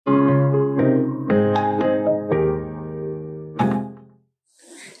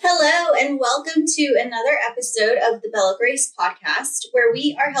welcome to another episode of the Bella Grace podcast, where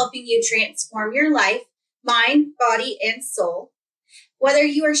we are helping you transform your life, mind, body, and soul. Whether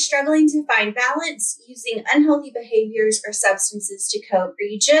you are struggling to find balance, using unhealthy behaviors or substances to cope, or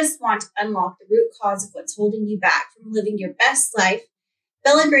you just want to unlock the root cause of what's holding you back from living your best life,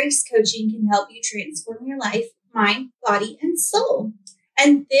 Bella Grace Coaching can help you transform your life, mind, body, and soul.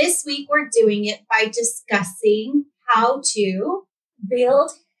 And this week we're doing it by discussing how to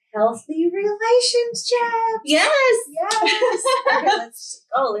build healthy relationships. Yes. Okay, let's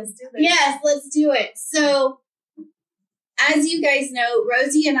do this. Yes, let's do it. So, as you guys know,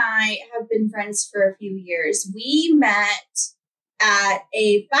 Rosie and I have been friends for a few years. We met at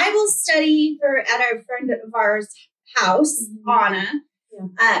a Bible study at a friend of ours' house, Anna.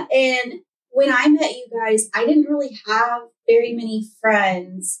 Yeah. And when I met you guys, I didn't really have very many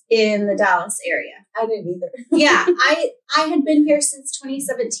friends in the Dallas area. I didn't either. Yeah, I had been here since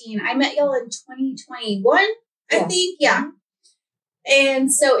 2017. I met y'all in 2021, I think. Yeah.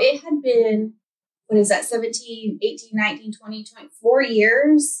 And so it had been, 17, 18, 19, 20, 24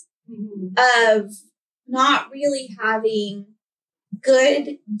 years of not really having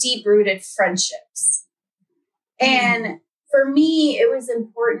good, deep-rooted friendships. And for me, it was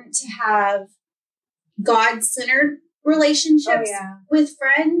important to have God-centered relationships with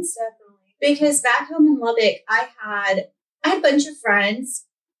friends. Definitely. Because back home in Lubbock, I had a bunch of friends,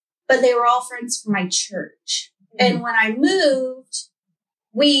 but they were all friends from my church. And when I moved,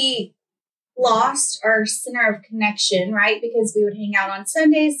 we lost our center of connection, right? Because we would hang out on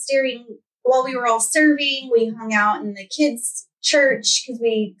Sundays while we were all serving. We hung out in the kids' church because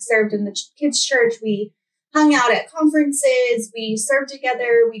we served in the kids' church. We hung out at conferences. We served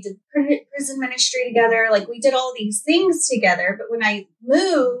together. We did prison ministry together. Like, we did all these things together. But when I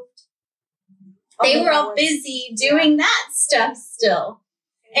moved, they were all busy doing that stuff still.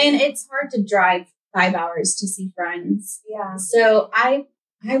 And it's hard to drive 5 hours to see friends. Yeah. So I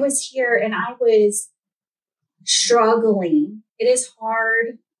was here and I was struggling. It is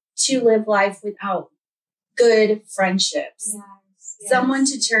hard to live life without good friendships. Yes. Someone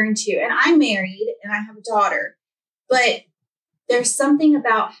to turn to. And I'm married and I have a daughter. But there's something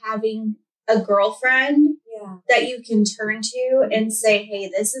about having a girlfriend that you can turn to and say, hey,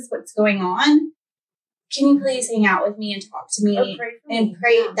 this is what's going on. Can you please hang out with me and talk to me and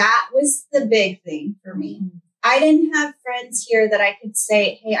pray? Yeah. That was the big thing for me. I didn't have friends here that I could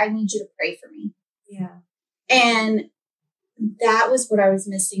say, hey, I need you to pray for me. Yeah. And that was what I was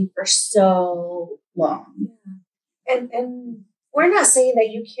missing for so long. Yeah. And we're not saying that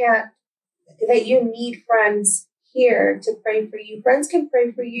you need friends here to pray for you. Friends can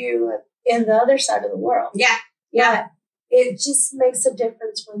pray for you in the other side of the world. Yeah. Yeah. It just makes a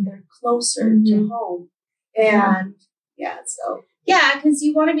difference when they're closer to home. And yeah, because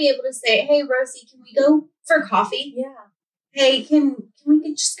you want to be able to say, hey, Rosie, can we go for coffee? Yeah. Hey, can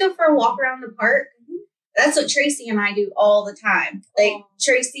we just go for a walk around the park? That's what Tracy and I do all the time. Like,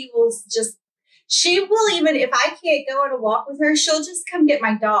 Tracy will she will even, if I can't go on a walk with her, she'll just come get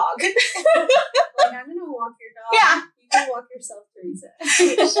my dog. Like, I'm going to walk your dog. Yeah. You can walk yourself, Teresa.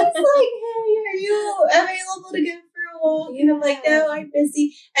 She's like, hey, are you available to go for a walk? And I'm like, no, I'm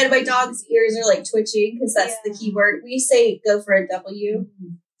busy. And my dog's ears are like twitching because that's the key word. We say go for a W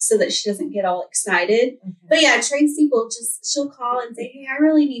so that she doesn't get all excited. But yeah, Tracy she'll call and say, hey, I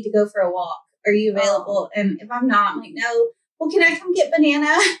really need to go for a walk. Are you available? And if I'm not, I'm like, no. Well, can I come get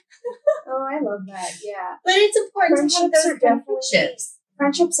Banana? Oh, I love that. Yeah. But it's important to have those friendships.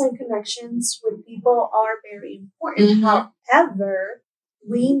 Friendships and connections with people are very important. However,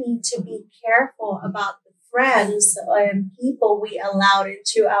 we need to be careful about the friends and people we allowed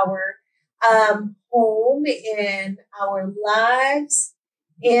into our home and our lives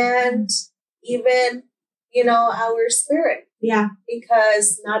and even, our spirit. Yeah.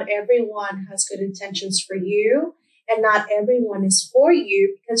 Because not everyone has good intentions for you. And not everyone is for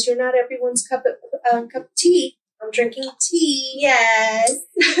you because you're not everyone's cup of tea. I'm drinking tea. Yes.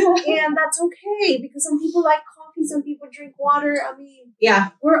 And that's okay because some people like coffee, some people drink water. I mean,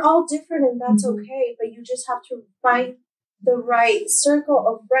 we're all different and that's okay. But you just have to find the right circle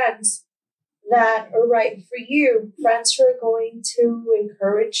of friends that are right for you. Friends who are going to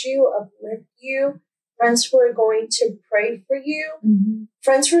encourage you, uplift you. Friends who are going to pray for you.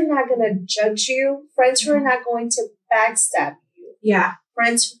 Friends who are not going to judge you. Friends who are not going to backstab you. Yeah.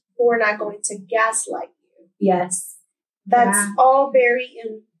 Friends who are not going to gaslight you. Yes. That's all very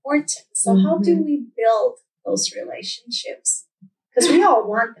important. So how do we build those relationships? Because we all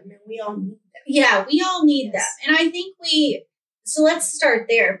want them and we all need them. Yeah, we all need them. And I think so let's start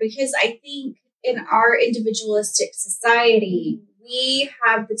there because I think in our individualistic society, we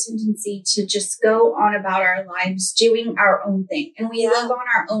have the tendency to just go on about our lives doing our own thing. And we live on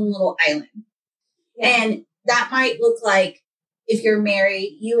our own little island. Yeah. And that might look like, if you're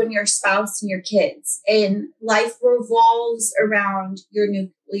married, you and your spouse and your kids, and life revolves around your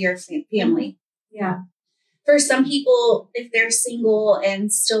nuclear family. Yeah. For some people, if they're single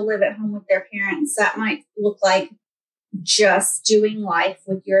and still live at home with their parents, that might look like just doing life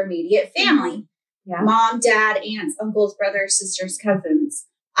with your immediate family. Yeah. Mom, dad, aunts, uncles, brothers, sisters, cousins.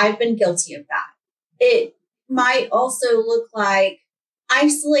 I've been guilty of that. It might also look like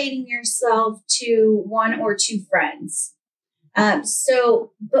isolating yourself to one or two friends. But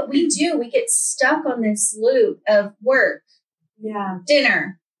we get stuck on this loop of work,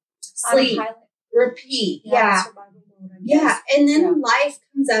 dinner, sleep, repeat. Yeah. And then life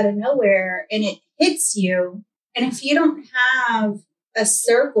comes out of nowhere and it hits you. And if you don't have a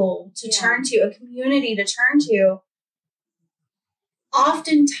circle to turn to, a community to turn to,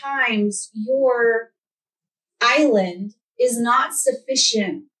 oftentimes your island is not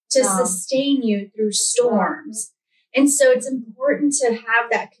sufficient to sustain you through storms. And so it's important to have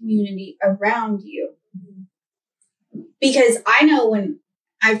that community around you. Because I know, when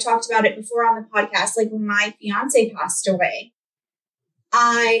I've talked about it before on the podcast, like when my fiance passed away,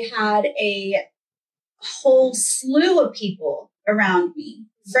 I had a whole slew of people around me,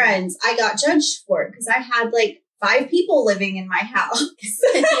 friends. I got judged for it because I had like 5 people living in my house.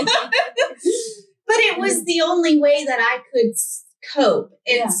 But it was the only way that I could cope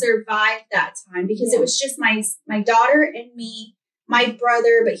and survive that time, because it was just my daughter and me, my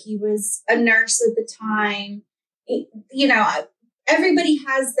brother, but he was a nurse at the time. Everybody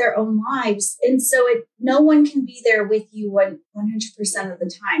has their own lives. And so no one can be there with you 100% of the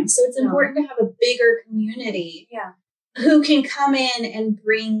time. So it's important to have a bigger community who can come in and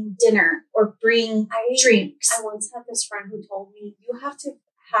bring dinner or bring drinks. I once had this friend who told me, you have to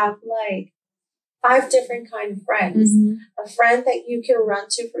have like 5 different kind of friends. Mm-hmm. A friend that you can run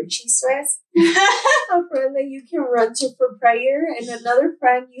to for chismes, a friend that you can run to for prayer, and another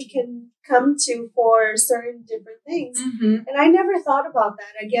friend you can come to for certain different things. Mm-hmm. And I never thought about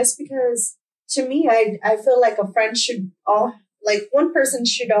that. I guess because to me, I feel like a friend should one person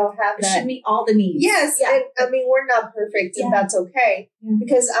should all have that. Should meet all the needs. Yes. Yeah. And I mean, we're not perfect, and that's okay. Yeah.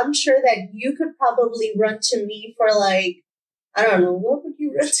 Because I'm sure that you could probably run to me for I don't know, what would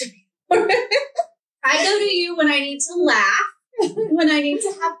you run to me for? I go to you when I need to laugh, when I need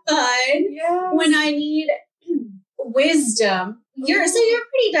to have fun, when I need wisdom. You're a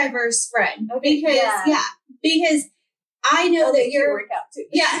pretty diverse friend. Okay, because I know that you're work out too.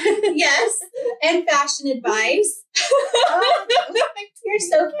 Yes, and fashion advice. You're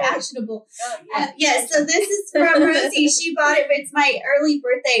so fashionable. So this is from Rosie. She bought it. It's my early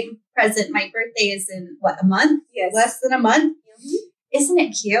birthday present. My birthday is in a month? Yes, less than a month. Mm-hmm. Isn't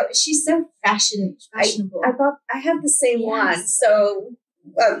it cute? She's so fashionable. I have the same one. So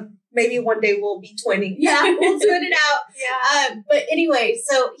maybe one day we'll be twinning. Yeah, we'll twin it out. But anyway,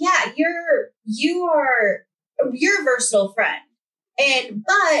 so you're a versatile friend.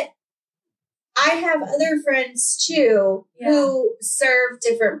 But I have other friends too who serve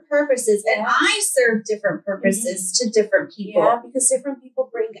different purposes, and I serve different purposes to different people. Yeah, because different people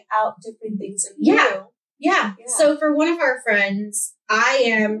bring out different things in you. Yeah. So for one of our friends, I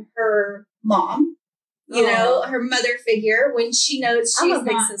am her mom, her mother figure when she knows she's I'm a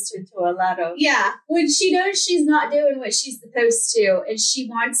big sister to a lot of. Yeah. When she knows she's not doing what she's supposed to, and she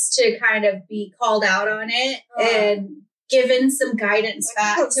wants to kind of be called out on it and given some guidance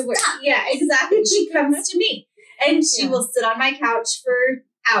back to where. Yeah, exactly. She comes to me and she will sit on my couch for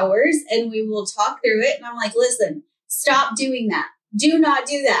hours and we will talk through it. And I'm like, listen, stop doing that. Do not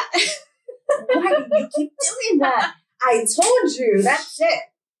do that. Why do you keep doing that? I told you. That's it.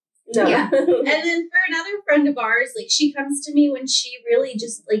 No. Yeah. And then for another friend of ours, she comes to me when she really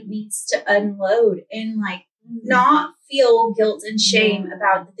just needs to unload and not feel guilt and shame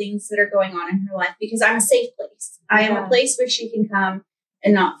about the things that are going on in her life, because I'm a safe place. I am a place where she can come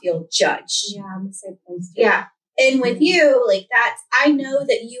and not feel judged. Yeah, I'm a safe place too. Yeah. And with you, I know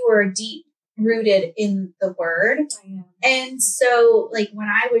that you are deep rooted in the word. I am. And so when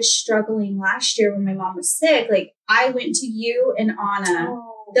I was struggling last year when my mom was sick, I went to you and Anna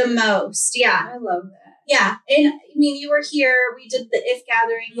the most. Yeah. I love that. Yeah. And I mean, you were here. We did the If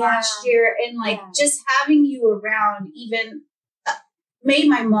gathering last year, and just having you around even made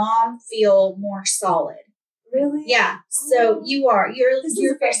my mom feel more solid. Really? Yeah. So you're this is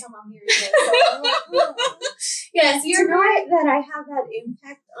the first time I'm hearing this. Yes, you're right. That I have that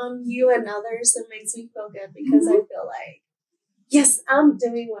impact on you and others, that makes me feel good, because I feel like, yes, I'm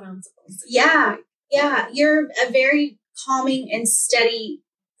doing what I'm supposed to do. Yeah. Yeah. You're a very calming and steady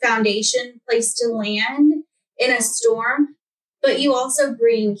foundation place to land in a storm, but you also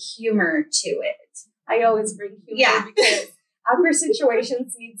bring humor to it. I always bring humor because awkward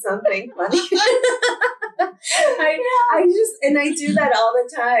situations need something funny. I do that all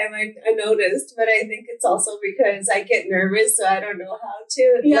the time. I noticed, but I think it's also because I get nervous, so I don't know how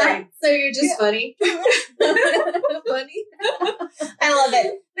to. Yeah, so you're just funny. Funny. I love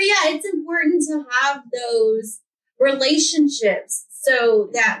it. But yeah, it's important to have those relationships so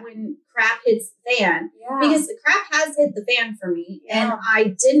that when crap hits the fan, because the crap has hit the fan for me, and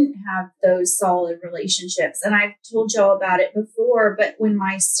I didn't have those solid relationships. And I've told y'all about it before, but when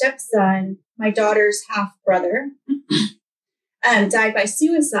my stepson, my daughter's half brother, died by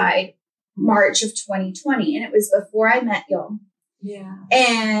suicide March of 2020, and it was before I met y'all. Yeah.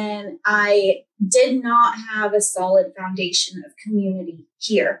 And I did not have a solid foundation of community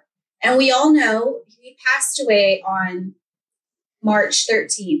here. And we all know he passed away on March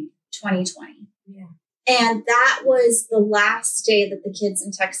 13th, 2020. Yeah. And that was the last day that the kids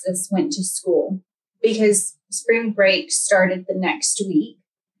in Texas went to school because spring break started the next week.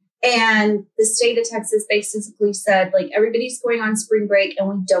 And the state of Texas basically said, like, everybody's going on spring break and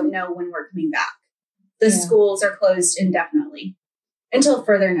we don't know when we're coming back. The schools are closed indefinitely until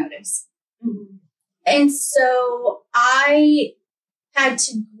further notice. Mm-hmm. And so I had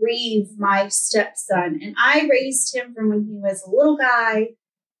to grieve my stepson, and I raised him from when he was a little guy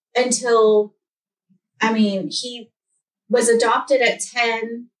until, he was adopted at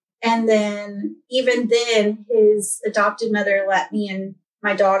 10. And then even then his adopted mother let me and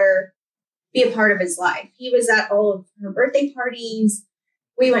my daughter be a part of his life. He was at all of her birthday parties.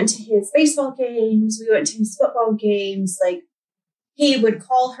 We went to his baseball games. We went to his football games. Like, he would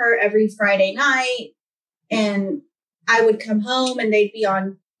call her every Friday night, and I would come home and they'd be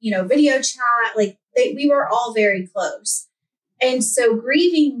on, video chat. Like, we were all very close. And so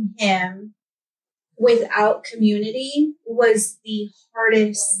grieving him without community was the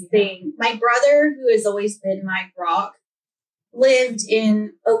hardest thing. My brother, who has always been my rock, lived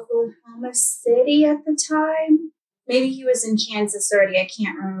in Oklahoma City at the time. Maybe he was in Kansas already. I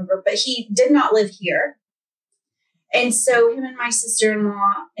can't remember, but he did not live here. And so him and my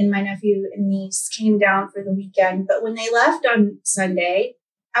sister-in-law and my nephew and niece came down for the weekend. But when they left on Sunday,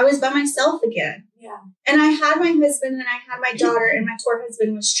 I was by myself again. Yeah. And I had my husband and I had my daughter, and my poor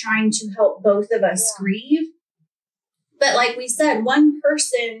husband was trying to help both of us grieve. But like we said, one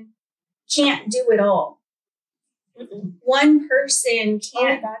person can't do it all. Mm-mm. One person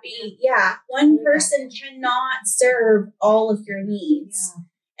can't one person cannot serve all of your needs.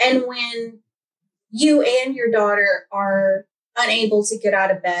 Yeah. And when you and your daughter are unable to get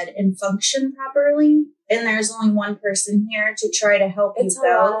out of bed and function properly, and there's only one person here to try to help you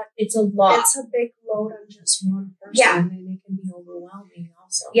go, it's a lot. It's a big load on just one person. Yeah. And it can be overwhelming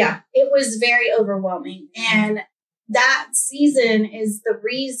also. Yeah, it was very overwhelming. And that season is the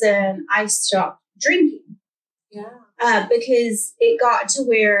reason I stopped drinking. Yeah. Because it got to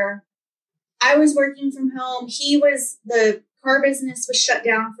where I was working from home. The car business was shut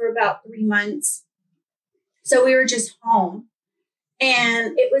down for about 3 months. So we were just home.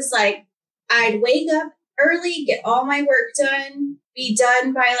 And it was like, I'd wake up early, get all my work done, be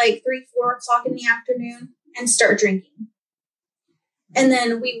done by like 3-4 o'clock in the afternoon, and start drinking. And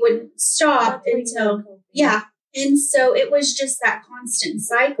then we wouldn't stop until, And so it was just that constant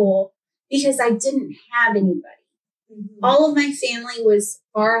cycle because I didn't have anybody. Mm-hmm. All of my family was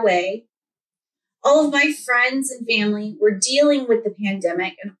far away. All of my friends and family were dealing with the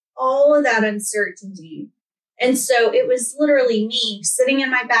pandemic and all of that uncertainty. And so it was literally me sitting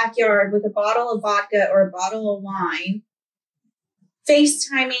in my backyard with a bottle of vodka or a bottle of wine,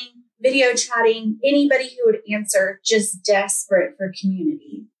 FaceTiming, video chatting, anybody who would answer, just desperate for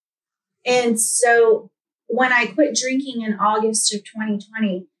community. And so when I quit drinking in August of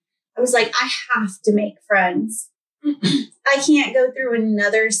 2020, I was like, I have to make friends. I can't go through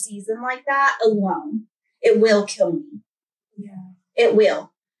another season like that alone. It will kill me. Yeah. It will.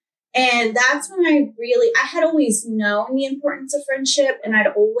 And that's when I had always known the importance of friendship, and I'd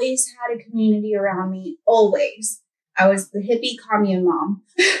always had a community around me, always. I was the hippie commune mom.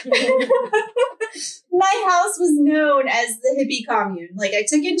 My house was known as the hippie commune. Like, I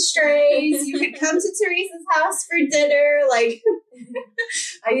took in strays. You could come to Teresa's house for dinner. Like,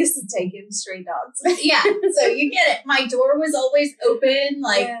 I used to take in stray dogs. Yeah. So you get it. My door was always open.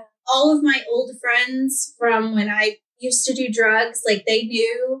 Like, all of my old friends from when I used to do drugs, like, they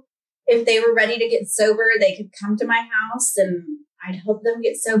knew if they were ready to get sober, they could come to my house and I'd help them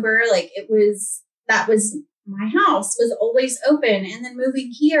get sober. Like, that was my house was always open. And then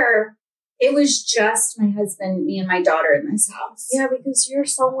moving here, It was just my husband, me, and my daughter in this house. Yeah, because you're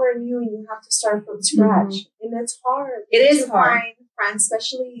somewhere new and you have to start from scratch. And it's hard. It is hard. Find friends,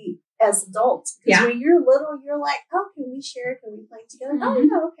 especially as adults. Because when you're little, you're like, oh, can we share? Can we play together? Oh,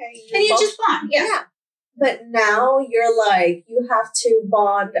 yeah, okay. And you just bond. Yeah. But now you're like, you have to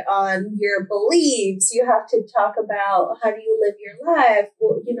bond on your beliefs. You have to talk about how do you live your life?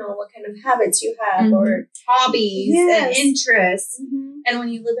 Well, you know, what kind of habits you have or hobbies and interests. And when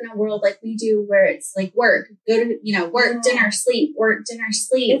you live in a world like we do where it's like work, go to, you know, work, dinner, sleep, work, dinner,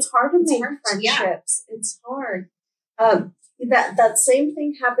 sleep. It's hard to make friendships. Yeah. It's hard. That same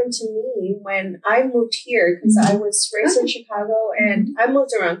thing happened to me when I moved here because I was raised in Chicago and I moved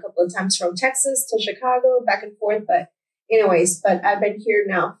around a couple of times from Texas to Chicago, back and forth. But I've been here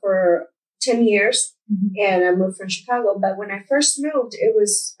now for 10 years and I moved from Chicago. But when I first moved,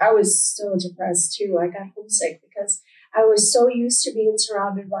 I was so depressed too. I got homesick because I was so used to being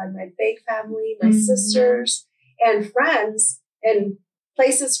surrounded by my big family, my sisters and friends and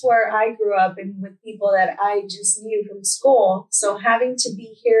places where I grew up and with people that I just knew from school. So having to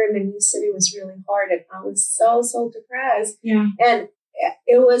be here in a new city was really hard. And I was so depressed. Yeah. And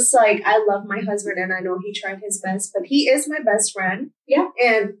it was like, I love my husband and I know he tried his best, but he is my best friend. Yeah.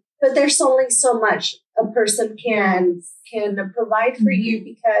 But there's only so much a person can provide for you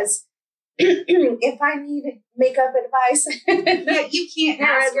because if I need makeup advice, you can't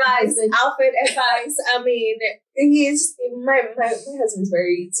hair advice, outfit advice. I mean, my husband's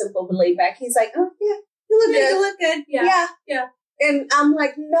very simple but laid back. He's like, oh yeah, you look good. You look good. Yeah. And I'm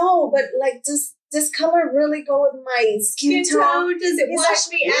like, no, but like, does this color really go with my skin tone? Does it wash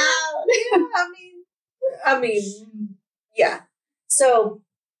me out? Yeah, I mean, yeah. So,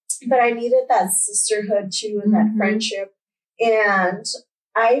 but I needed that sisterhood too and that friendship. And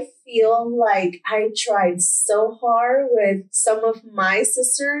I feel like I tried so hard with some of my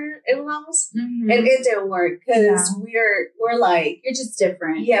sister-in-laws and it didn't work because we're like, you're just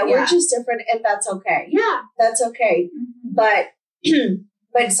different. Yeah, we're just different and that's okay. Yeah, that's okay. But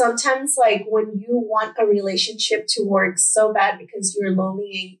sometimes like when you want a relationship to work so bad because you're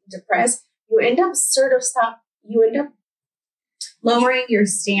lonely and depressed, you end up lowering your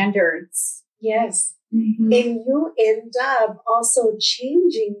standards. Yes. And you end up also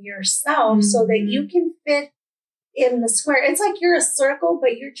changing yourself so that you can fit in the square. It's like you're a circle,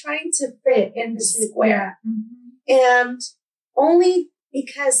 but you're trying to fit in the square. And only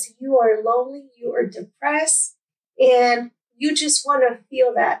because you are lonely, you are depressed, and you just want to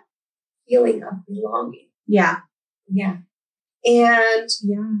feel that feeling of belonging. Yeah. And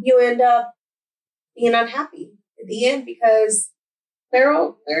you end up being unhappy at the end because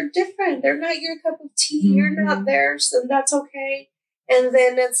they're different. They're not your cup of tea. You're not theirs, and that's okay. And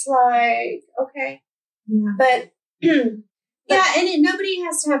then it's like, okay. Yeah. But nobody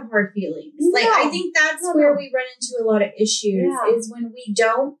has to have hard feelings. No. Like, I think that's where we run into a lot of issues is when we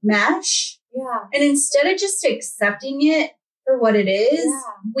don't mesh. Yeah. And instead of just accepting it for what it is,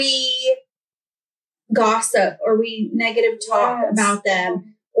 we gossip or we negative talk about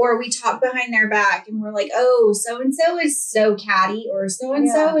them. Or we talk behind their back and we're like, oh, so-and-so is so catty or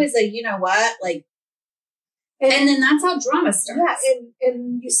so-and-so is like, you know what? Like, and then that's how drama starts. Yeah.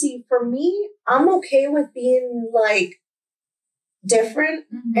 And you see, for me, I'm okay with being like different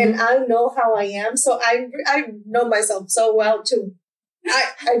and I know how I am. So I know myself so well too.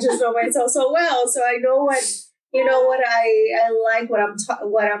 I just know myself so well. So I know what, you know, what I like, what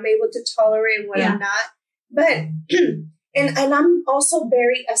I'm able to tolerate and what I'm not. But And I'm also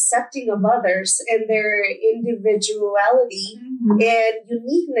very accepting of others and their individuality and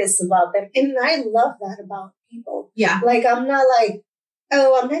uniqueness about them. And I love that about people. Yeah. Like, I'm not like,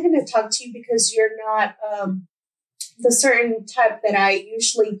 oh, I'm not going to talk to you because you're not the certain type that I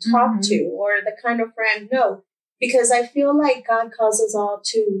usually talk to or the kind of friend. No, because I feel like God calls us all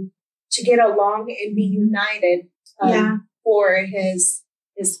to get along and be united for his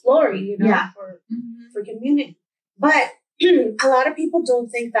glory, you know, for community. But a lot of people don't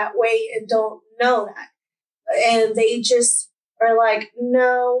think that way and don't know that. And they just are like,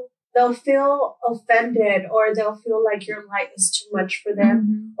 no, they'll feel offended or they'll feel like your light is too much for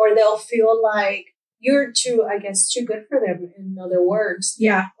them or they'll feel like you're too good for them, in other words.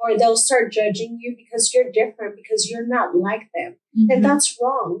 Yeah. Or they'll start judging you because you're different, because you're not like them. And that's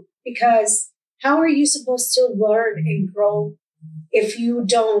wrong because how are you supposed to learn and grow if you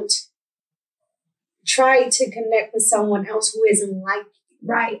don't try to connect with someone else who isn't like you?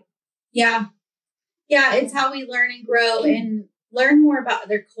 Right. Yeah. Yeah. It's how we learn and grow and learn more about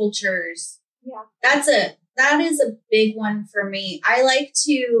other cultures. Yeah. That is a big one for me. I like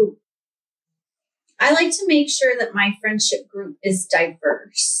to make sure that my friendship group is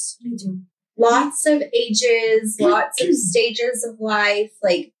diverse. Me too. lots of ages, lots of stages of life.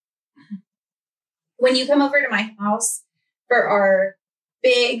 Like when you come over to my house for our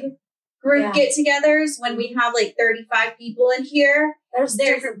big group get-togethers, when we have like 35 people in here, there's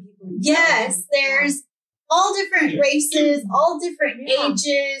different people. Yes, there's all different races, all different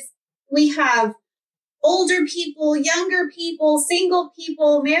ages. We have older people, younger people, single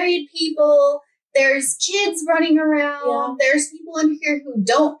people, married people. There's kids running around. Yeah. There's people in here who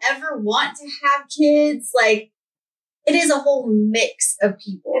don't ever want to have kids. Like, it is a whole mix of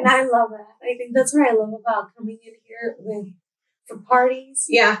people. And I love that. I think that's what I love about coming in here for parties.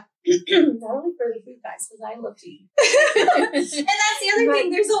 Yeah. Not only for the food, guys, because I love to eat. And that's the other thing.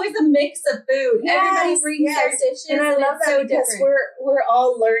 There's always a mix of food. Yes, everybody brings their dishes. And I love that so because we're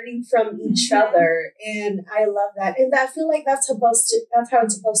all learning from each other. And I love that. And I feel like that's how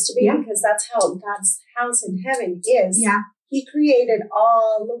it's supposed to be, because that's how God's house in heaven is. Yeah. He created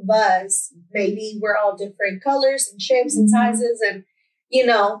all of us. Maybe we're all different colors and shapes and sizes and,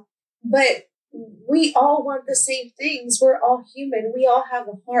 but we all want the same things. We're all human. We all have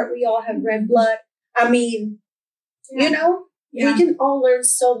a heart. We all have red blood. I mean, we can all learn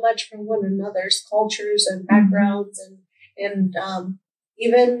so much from one another's cultures and backgrounds and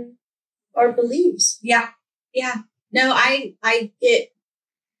even our beliefs. Yeah. Yeah. No, I get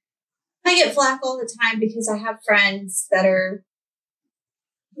flack all the time because I have friends that are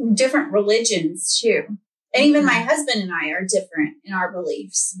different religions too. And even my husband and I are different in our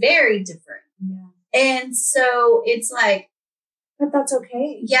beliefs, very different. Yeah. And so it's like, but that's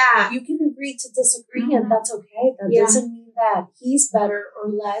okay. Yeah. You can agree to disagree and that's okay. That doesn't mean that he's better or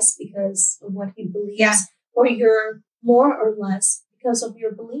less because of what he believes or you're more or less because of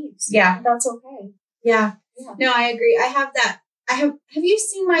your beliefs. Yeah. That's okay. Yeah. No, I agree. I have that. Have you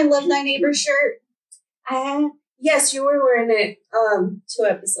seen my Love Thy Neighbor shirt? Yes, you were wearing it 2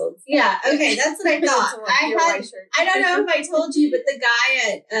 episodes. Yeah, okay, that's what I thought. I don't know if I told you, but the guy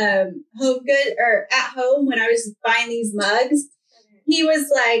at Home Good or at home when I was buying these mugs, he was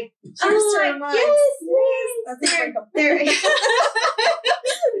like,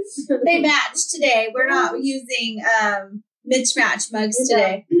 they match today. We're not using mismatch mugs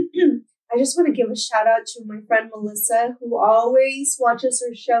today. I just want to give a shout out to my friend Melissa, who always watches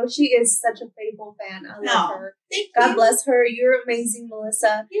her show. She is such a faithful fan. I love her. God bless her. You're amazing,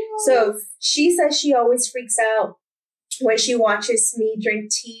 Melissa. Yes. So she says she always freaks out when she watches me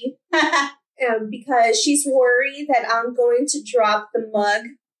drink tea because she's worried that I'm going to drop the mug.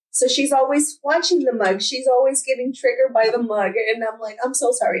 So she's always watching the mug. She's always getting triggered by the mug. And I'm like, I'm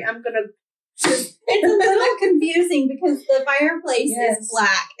so sorry. I'm going to... It's a little confusing because the fireplace is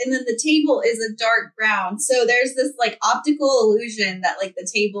black and then the table is a dark brown. So there's this like optical illusion that like the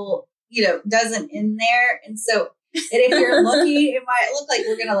table, doesn't in there. And so if you're looking, it might look like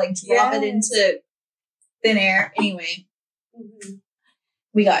we're going to like drop it into thin air. Anyway,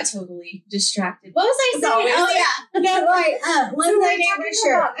 we got totally distracted. What was I saying? Oh yeah. No, right. Love Thy Neighbor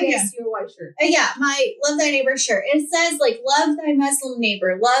shirt. Yes, your white shirt. My Love Thy Neighbor shirt. It says like, love thy Muslim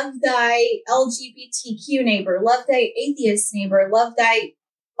neighbor, love thy LGBTQ neighbor, love thy atheist neighbor, love thy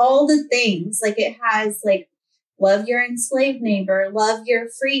all the things. Like it has like, love your enslaved neighbor, love your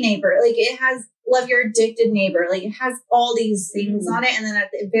free neighbor. Like it has love your addicted neighbor. Like it has all these things on it. And then at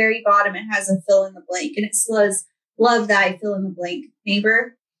the very bottom, it has a fill in the blank and it says, love thy fill in the blank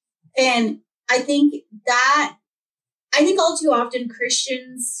neighbor. And I think all too often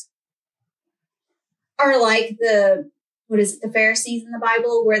Christians are like the Pharisees in the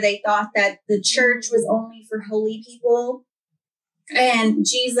Bible, where they thought that the church was only for holy people. And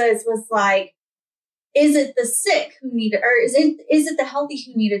Jesus was like, is it the sick who need it, or is it the healthy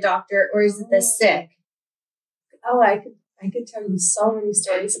who need a doctor, or is it the sick? Oh, I could tell you so many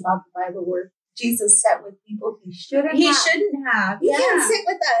stories about the Bible where Jesus sat with people he shouldn't have. He didn't sit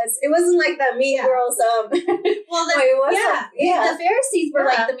with us. It wasn't like the mean girls. Well, the Pharisees were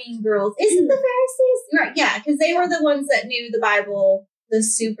like the mean girls. Isn't the Pharisees? Right. Yeah, because they were the ones that knew the Bible, the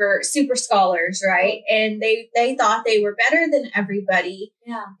super scholars, right? And they thought they were better than everybody.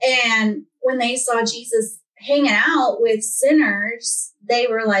 Yeah. And when they saw Jesus hanging out with sinners, they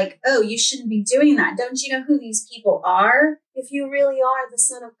were like, oh, you shouldn't be doing that. Don't you know who these people are? If you really are the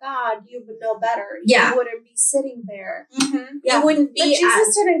Son of God, you would know better. Yeah. You wouldn't be sitting there. Mm-hmm. Yeah. You wouldn't be. But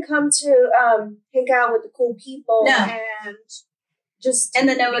Jesus didn't come to hang out with the cool people and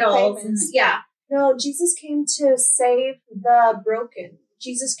the know-it-alls. No, Jesus came to save the broken.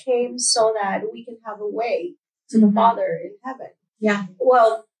 Jesus came so that we can have a way to the Father in heaven. Yeah.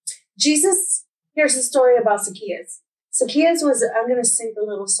 Well, here's a story about Zacchaeus. Zacchaeus was, I'm going to sing the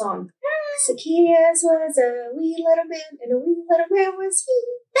little song. Zacchaeus was a wee little man, and a wee little man was he.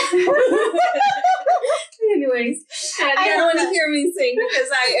 Anyways, I don't want to hear me sing because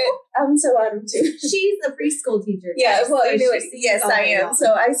I'm so out of tune. She's a preschool teacher. Yeah, well, so anyway, yes, I am. Long.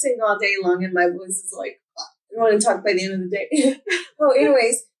 So I sing all day long and my voice is like, I want to talk by the end of the day. Well,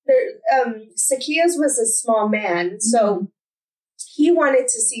 anyways, Zacchaeus was a small man. So he wanted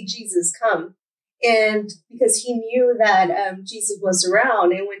to see Jesus come. And because he knew that Jesus was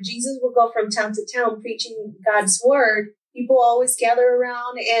around. And when Jesus would go from town to town preaching God's word, people always gather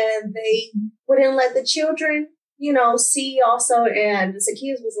around and they wouldn't let the children, see also. And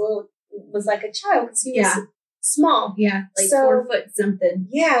Zacchaeus was like a child because he was small. Yeah, like 4 foot something.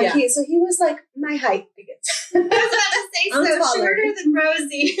 Yeah. So he was like my height, I guess. I was about to say, I'm so taller. shorter than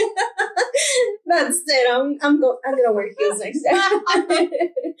Rosie. That's it. I'm gonna wear heels next time.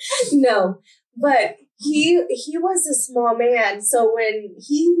 No, but he was a small man. So when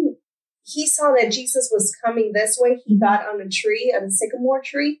he saw that Jesus was coming this way, he got on a sycamore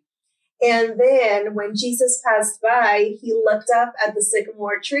tree. And then when Jesus passed by, he looked up at the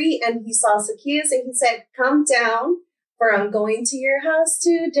sycamore tree and he saw Zacchaeus and he said, "Come down, for I'm going to your house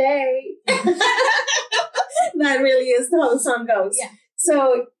today." That really is how the song goes. Yeah.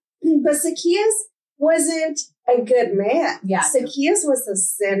 So, but Zacchaeus wasn't a good man. Yeah. Zacchaeus was a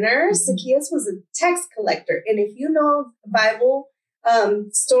sinner. Zacchaeus was a tax collector. And if you know Bible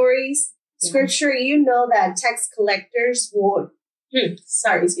stories, scripture, you know that tax collectors would,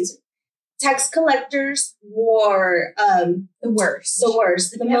 tax collectors were the worst. The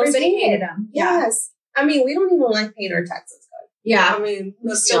worst. The most Everybody hated them. Yes. I mean, we don't even like paying our taxes. Yeah. I mean,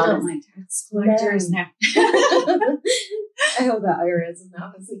 we still don't like tax collectors now. I hope the IRS is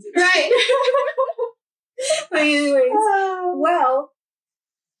now listening to this. Right. But anyways, well,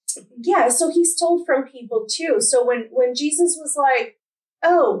 yeah, so he stole from people too. So when Jesus was like,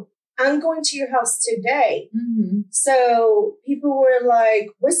 "Oh, I'm going to your house today." So people were like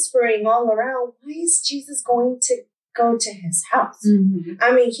whispering all around, why is Jesus going to go to his house?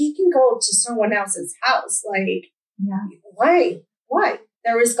 I mean, he can go to someone else's house. Like, why?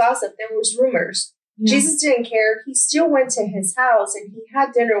 There was gossip. There was rumors. Yeah. Jesus didn't care. He still went to his house and he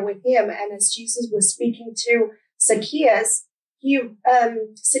had dinner with him. And as Jesus was speaking to Zacchaeus,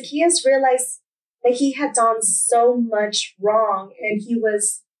 Zacchaeus realized that he had done so much wrong and he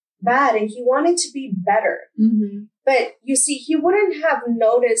was bad and he wanted to be better. But you see, he wouldn't have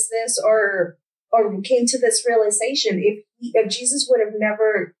noticed this or came to this realization if Jesus would have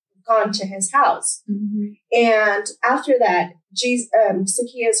never gone to his house. And after that,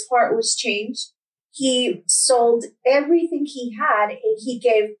 Zacchaeus' heart was changed. He sold everything he had and he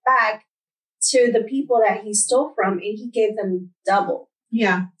gave back to the people that he stole from, and he gave them double.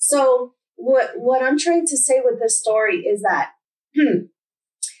 Yeah. So what I'm trying to say with this story is that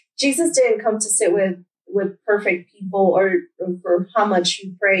Jesus didn't come to sit with perfect people or for how much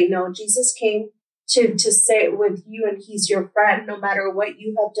you pray. No, Jesus came to sit with you, and he's your friend. No matter what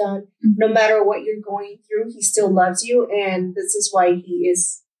you have done, no matter what you're going through, he still loves you, and this is why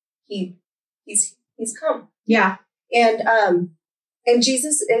he's come. Yeah. And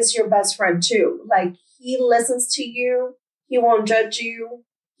Jesus is your best friend too. Like, he listens to you. He won't judge you.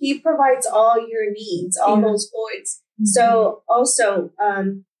 He provides all your needs, all those voids. So also,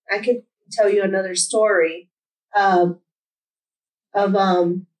 I could tell you another story of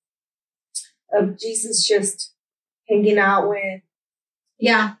Jesus just hanging out with.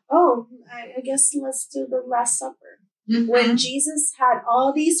 Yeah. Oh, I guess let's do the Last Supper. When Jesus had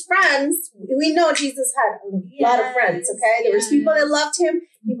all these friends, we know Jesus had a lot of friends, okay? There was people that loved him,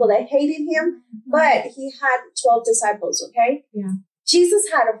 people that hated him, but he had 12 disciples, okay? Yeah. Jesus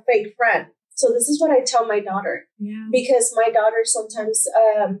had a fake friend. So this is what I tell my daughter. Yeah. Because my daughter sometimes,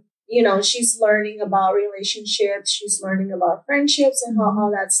 she's learning about relationships. She's learning about friendships and how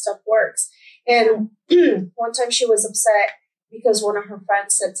all that stuff works. And one time she was upset because one of her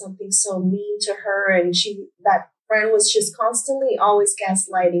friends said something so mean to her, and that friend was just constantly always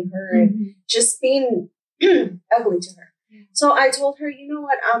gaslighting her and just being ugly to her. So I told her, you know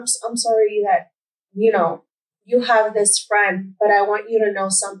what, I'm sorry that, you have this friend, but I want you to know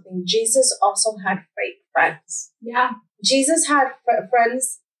something. Jesus also had fake friends. Yeah. Jesus had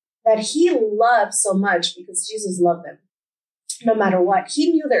friends that he loved so much because Jesus loved them no matter what.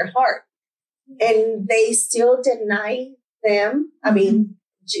 He knew their heart, and they still denied them. I mean,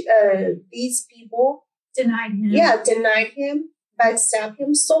 these people denied him. Yeah, denied him, backstabbed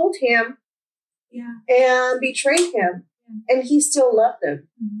him, sold him, and betrayed him. And he still loved them.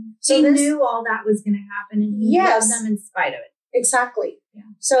 So he knew all that was going to happen, and he loved them in spite of it. Exactly. Yeah.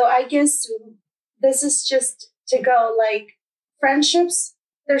 So I guess this is just to go, like, friendships,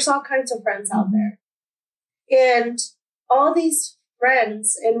 there's all kinds of friends out there. And all these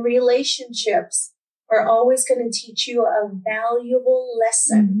friends and relationships are always going to teach you a valuable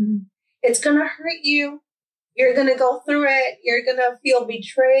lesson. Mm-hmm. It's going to hurt you. You're going to go through it. You're going to feel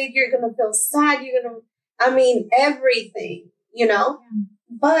betrayed. You're going to feel sad. You're going to, everything, Yeah.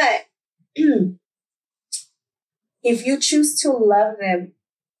 But if you choose to love them,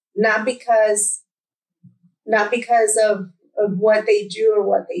 not because of what they do or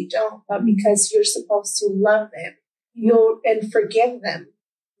what they don't, but because you're supposed to love them, and forgive them,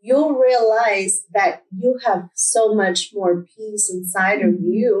 you'll realize that you have so much more peace inside of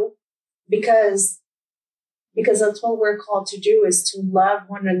you because that's what we're called to do, is to love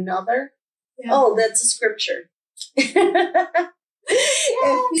one another. Yeah. Oh, that's a scripture.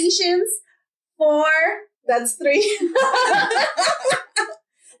 Ephesians 4, that's 3.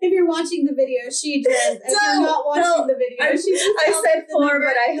 If you're watching the video, she did. If you're not watching the video, I said 4,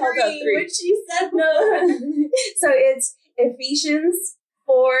 but I held up 3. When she said no. So it's Ephesians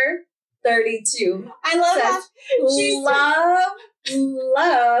 4:32. I love that.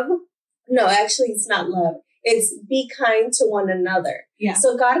 Love. No, actually, it's not love. It's be kind to one another. Yeah.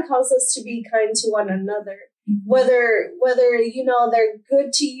 So God calls us to be kind to one another. Mm-hmm. Whether they're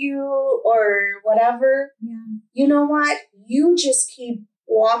good to you or whatever. Yeah. You know what? You just keep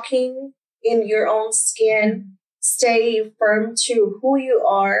walking in your own skin. Stay firm to who you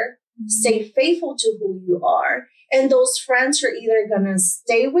are. Mm-hmm. Stay faithful to who you are. And those friends are either going to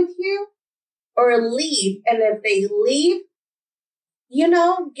stay with you or leave. And if they leave,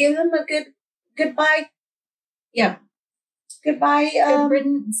 give them a good goodbye. Yeah. Goodbye. Good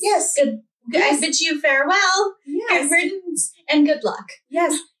riddance. Yes. Good. I bid you farewell. Yes. Good riddance and good luck.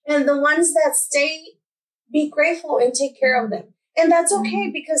 Yes. And the ones that stay, be grateful and take care of them. And that's okay,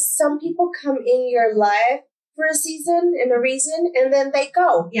 because some people come in your life for a season and a reason, and then they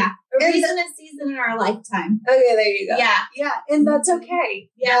go. Yeah. A season in our lifetime. Okay, there you go. Yeah. Yeah. And that's okay.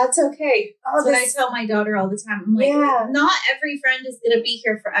 Yeah. That's okay. That's what I tell my daughter all the time. I'm like, not every friend is going to be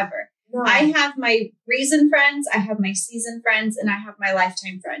here forever. No. I have my reason friends, I have my season friends, and I have my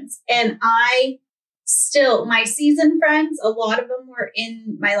lifetime friends. And my season friends, a lot of them were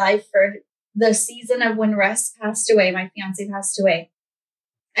in my life for the season of when Russ passed away, my fiance passed away.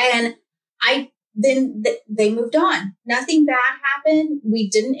 And they moved on. Nothing bad happened. We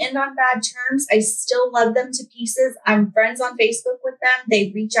didn't end on bad terms. I still love them to pieces. I'm friends on Facebook with them.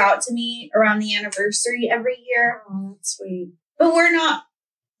 They reach out to me around the anniversary every year. Oh, that's sweet. But we're not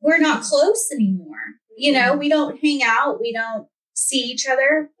close anymore. Mm-hmm. We don't hang out. We don't see each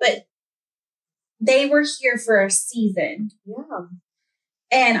other, but they were here for a season. Yeah.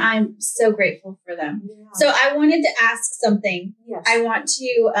 And I'm so grateful for them. Yeah. So I wanted to ask something. Yes. I want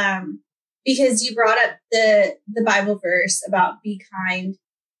to, because you brought up the Bible verse about be kind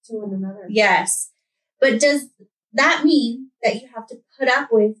to one another. Yes. But does that mean that you have to put up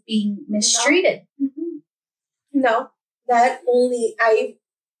with being mistreated? No. Mm-hmm. No.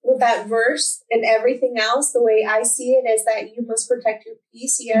 With that verse and everything else, the way I see it is that you must protect your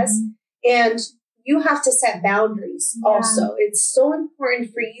peace, yes. Mm-hmm. And you have to set boundaries also. It's so important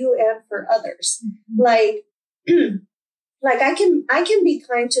for you and for others. Mm-hmm. Like I can be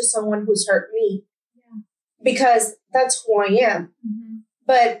kind to someone who's hurt me because that's who I am. Mm-hmm.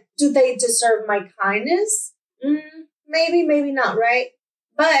 But do they deserve my kindness? Maybe, maybe not, right?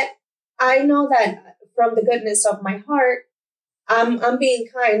 But I know that from the goodness of my heart, I'm being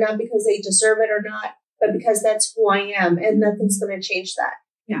kind, not because they deserve it or not, but because that's who I am, and nothing's going to change that.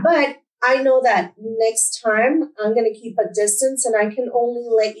 Yeah. But I know that next time I'm going to keep a distance, and I can only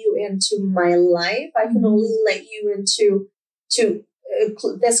let you into my life. I can only let you into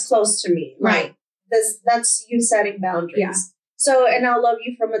this close to me. Right. That's you setting boundaries. Yeah. So, and I'll love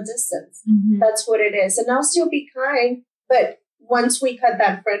you from a distance. Mm-hmm. That's what it is. And I'll still be kind. But once we cut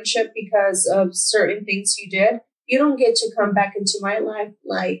that friendship because of certain things you did, you don't get to come back into my life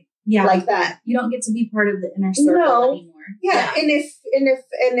like that. You don't get to be part of the inner circle anymore. Yeah. And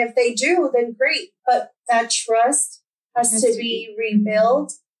if they do, then great. But that trust has to be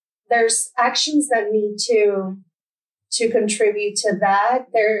rebuilt. There's actions that need to contribute to that.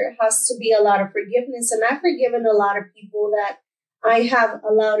 There has to be a lot of forgiveness. And I've forgiven a lot of people that I have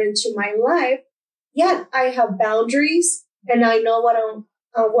allowed into my life. Yet I have boundaries, and I know what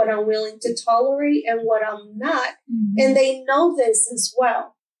I'm willing to tolerate and what I'm not. Mm-hmm. And they know this as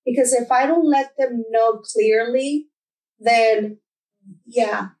well. Because if I don't let them know clearly, then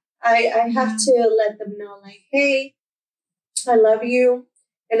I have to let them know, like, hey, I love you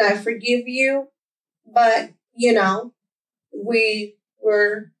and I forgive you. But,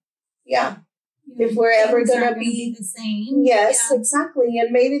 if we're ever going to be the same. Yes, exactly.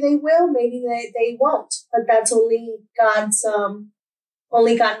 And maybe they will, maybe they won't. But that's only God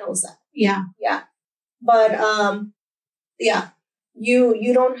knows that. Yeah. Yeah. But yeah,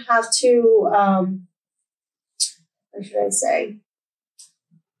 you don't have to what should I say?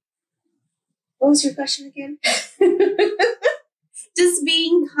 What was your question again? Does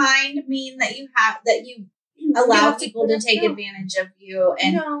being kind mean that you allow people to take advantage of you?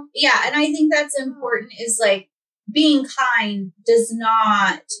 And yeah, and I think that's important is like being kind does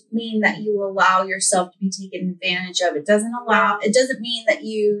not mean that you allow yourself to be taken advantage of. It doesn't mean that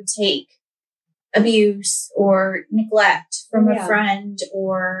you take abuse or neglect from a friend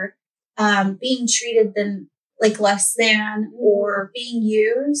or being treated less than or being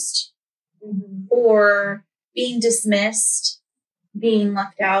used or being dismissed, being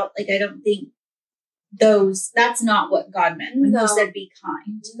left out. Like, I don't think that's not what God meant when he said be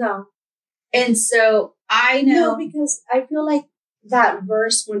kind. No. And so I know. No, because I feel like that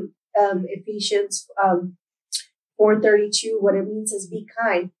verse when Ephesians 4:32, what it means is be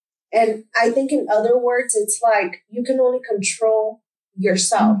kind. And I think in other words, it's like you can only control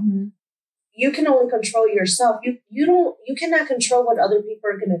yourself. Mm-hmm. You can only control yourself. You cannot control what other people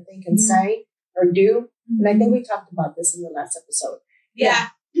are going to think and say or do. Mm-hmm. And I think we talked about this in the last episode. Yeah.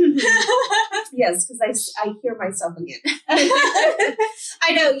 Yes, because I hear myself again.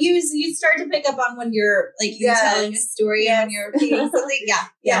 I know you start to pick up on when you're telling a story and when you're repeating something.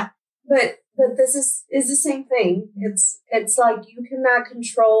 Yeah. But this is the same thing. It's like you cannot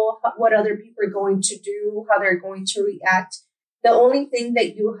control what other people are going to do, how they're going to react. The only thing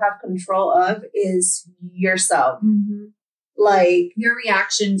that you have control of is yourself. Mm-hmm. Like your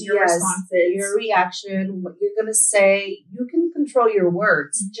reactions, your responses, your reaction, what you're going to say. You can control your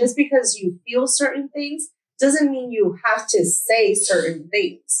words. Just because you feel certain things doesn't mean you have to say certain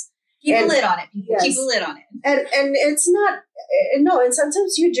things. Keep a lid on it. Yes. Keep a lid on it. And it's not, no, and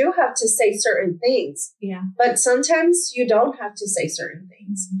sometimes you do have to say certain things. Yeah. But sometimes you don't have to say certain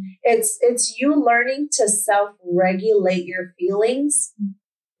things. Mm-hmm. It's you learning to self-regulate your feelings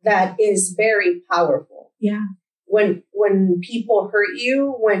that is very powerful. Yeah. When people hurt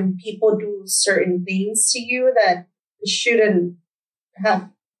you, when people do certain things to you that shouldn't have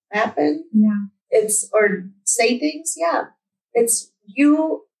happened. Yeah. Or say things. Yeah. It's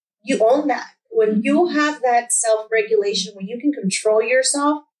you own that. When you have that self-regulation, when you can control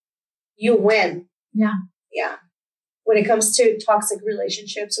yourself, you win. Yeah. Yeah. When it comes to toxic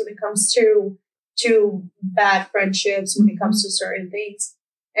relationships, when it comes to bad friendships, when it comes to certain things.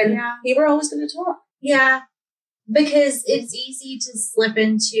 And people are always going to talk. Yeah. Because it's easy to slip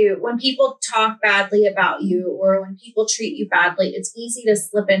into when people talk badly about you or when people treat you badly, it's easy to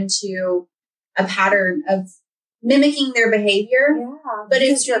slip into a pattern of mimicking their behavior. Yeah. But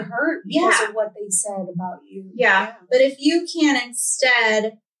if you're hurt because of what they said about you. Yeah. But if you can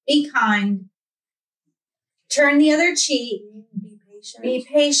instead be kind, turn the other cheek, be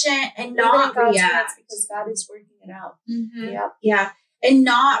patient and not react. Because God is working it out. Mm-hmm. Yeah. Yeah. And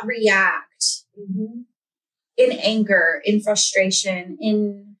not react in anger, in frustration,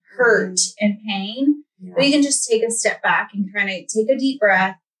 in hurt and pain. Yeah. But you can just take a step back and kind of take a deep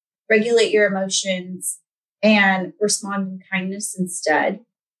breath, regulate your emotions, and respond in kindness instead.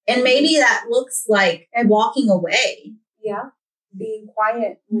 And maybe that looks like walking away. Yeah. Being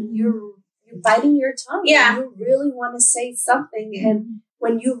quiet when you're biting your tongue. Yeah. When you really want to say something and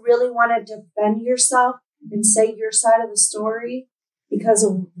when you really want to defend yourself and say your side of the story because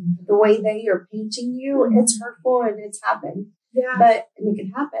of the way they are painting you, it's hurtful and it's happened. Yeah. And it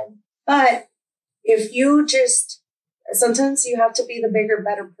can happen. But if you sometimes you have to be the bigger,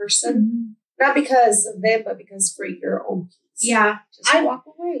 better person. Not because of them, but because for your own peace. Yeah. Just walk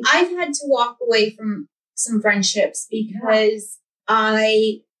away. I've had to walk away from some friendships because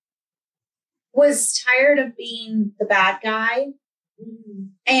I was tired of being the bad guy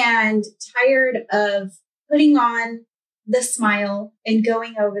and tired of putting on the smile and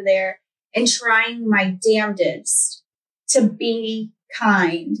going over there and trying my damnedest to be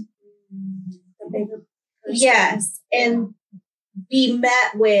kind. The bigger person. Yes. And be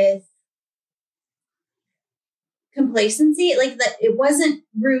met with complacency, like that. It wasn't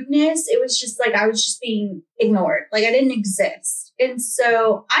rudeness. It was just like, I was just being ignored. Like I didn't exist. And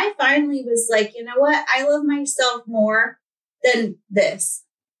so I finally was like, you know what? I love myself more than this.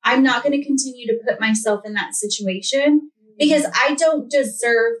 I'm not going to continue to put myself in that situation because I don't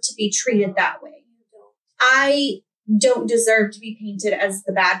deserve to be treated that way. I don't deserve to be painted as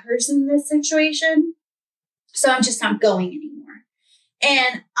the bad person in this situation. So I'm just not going anymore.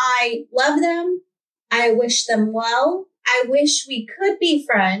 And I love them. I wish them well. I wish we could be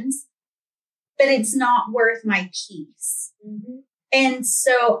friends, but it's not worth my peace. And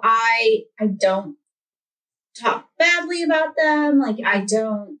so I don't talk badly about them. Like I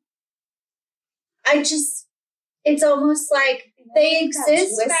don't it's almost like they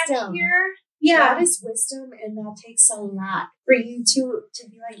exist back here. Yeah. That is wisdom, and that takes a lot for you to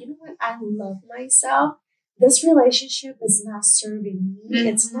be like, you know what, I love myself. This relationship is not serving me. Mm-hmm.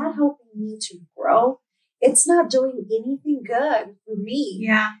 It's not helping me to grow. It's not doing anything good for me.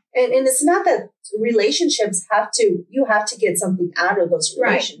 Yeah. And it's not that relationships you have to get something out of those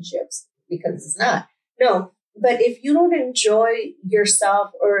relationships, because it's not. No. But if you don't enjoy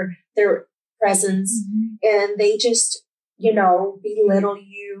yourself or their presence, mm-hmm. and they just, belittle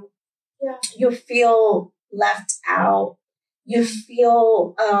you, you feel left out, you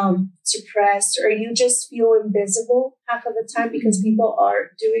feel suppressed, or you just feel invisible half of the time, mm-hmm. because people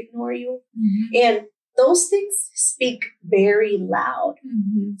do ignore you. Mm-hmm. And those things speak very loud.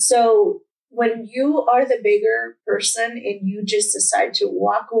 Mm-hmm. So when you are the bigger person and you just decide to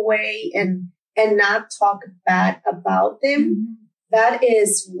walk away and not talk bad about them, mm-hmm. that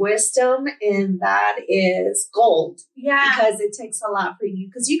is wisdom, and that is gold. Yeah. Because it takes a lot for you.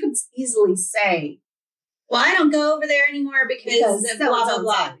 Because you could easily say, well, I don't go over there anymore because of blah, blah,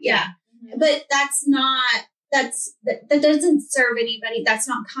 blah. Yeah. Mm-hmm. But that doesn't serve anybody. That's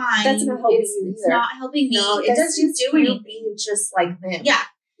not kind. That's not helping you either. It's not helping me. No, it doesn't do anything. Being just like them. Yeah.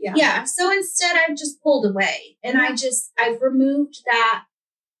 Yeah. Yeah. So instead I've just pulled away, and I've removed that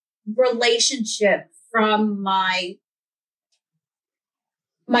relationship from my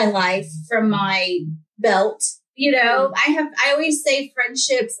life, from my belt. I always say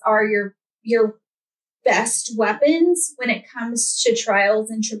friendships are your best weapons when it comes to trials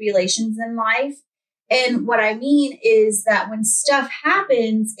and tribulations in life. And what I mean is that when stuff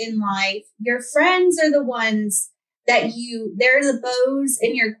happens in life, your friends are the ones that they're the bows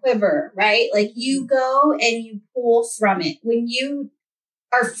in your quiver, right? Like you go and you pull from it. When you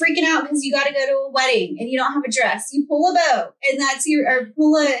are freaking out because you got to go to a wedding and you don't have a dress, you pull a bow, and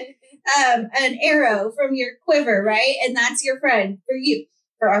pull an arrow from your quiver, right? And that's your friend for you.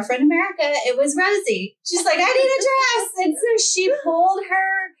 For our friend America, it was Rosie. She's like, I need a dress. And so she pulled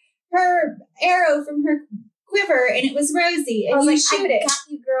her arrow from her quiver, and it was Rosie. And I was like, shoot it. Got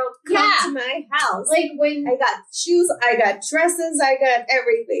you, girl. Come to my house. Like when I got shoes, I got dresses, I got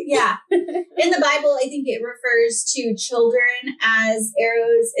everything. Yeah. In the Bible, I think it refers to children as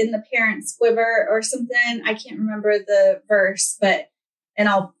arrows in the parent's quiver or something. I can't remember the verse, and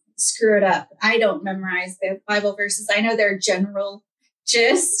I'll screw it up. I don't memorize the Bible verses. I know they're general.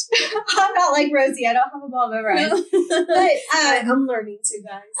 I'm not like Rosie. I don't have them all memorized. No. But I'm learning too,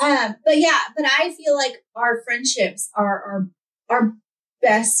 guys. But I feel like our friendships are our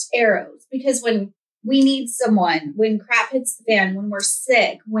best arrows, because when we need someone, when crap hits the fan, when we're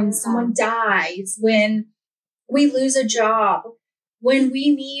sick, when someone dies, when we lose a job, when we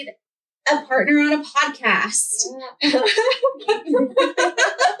need a partner on a podcast,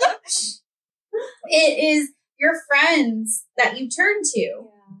 it is your friends that you turn to.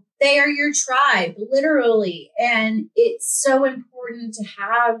 Yeah. They are your tribe, literally. And it's so important to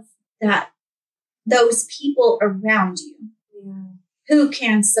have those people around you who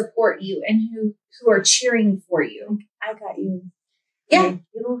can support you and who are cheering for you. I got you. Yeah. Like,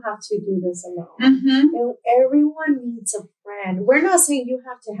 you don't have to do this alone. Mm-hmm. Everyone needs a friend. We're not saying you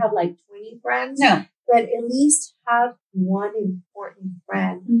have to have like 20 friends. No. But at least have one important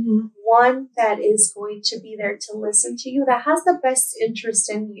friend, mm-hmm. one that is going to be there to listen to you, that has the best interest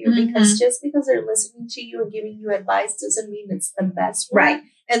in you. Mm-hmm. Because just because they're listening to you and giving you advice doesn't mean it's the best one, right?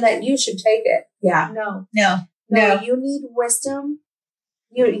 And that you should take it. Yeah. No. You need wisdom.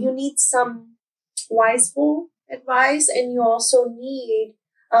 You need some wiseful advice, and you also need,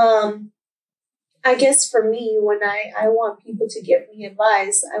 I guess for me, when I want people to give me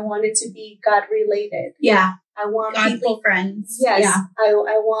advice, I want it to be God related. Yeah. I want godly friends. Yes. Yeah. I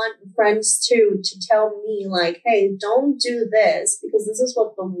want friends to tell me like, hey, don't do this because this is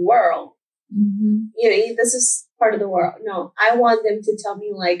what the world, mm-hmm. This is part of the world. No, I want them to tell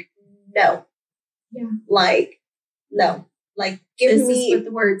me like, no. Yeah. Like, no. Like, give this me is what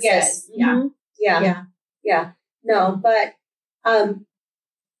the word says. Mm-hmm. Yeah. No, but,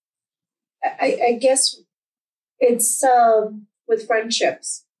 I guess it's with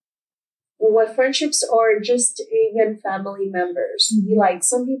friendships. With friendships or just even family members. Mm-hmm. Like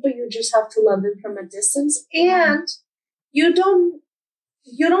some people, you just have to love them from a distance, and you don't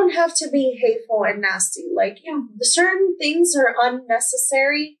have to be hateful and nasty. Like certain things are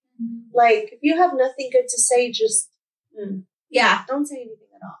unnecessary. Mm-hmm. Like if you have nothing good to say, just don't say anything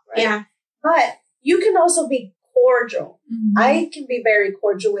at all. Right? Yeah, but you can also be cordial. Mm-hmm. I can be very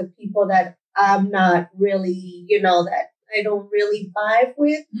cordial with people that I'm not really, that I don't really vibe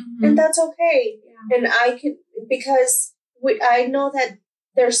with, and that's okay. Yeah. And I can, because I know that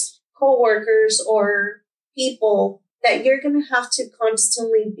there's coworkers or people that you're going to have to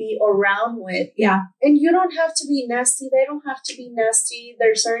constantly be around with. Yeah. And you don't have to be nasty. They don't have to be nasty.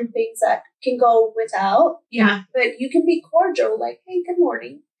 There's certain things that can go without. Yeah. But you can be cordial, like, hey, good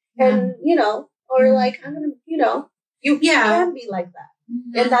morning. Yeah. And, you know, or like, I'm going to, you know, you can be like that.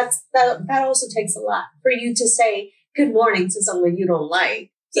 Mm-hmm. And that also takes a lot for you to say good morning to someone you don't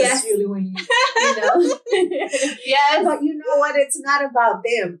like. That's really when you know. Yes. But you know what? It's not about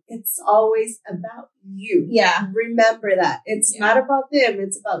them. It's always about you. Yeah. Remember that. It's not about them.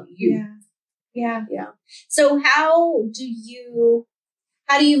 It's about you. Yeah. Yeah. Yeah. So how do you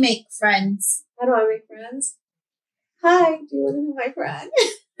make friends? How do I make friends? Hi, do you want to be my friend?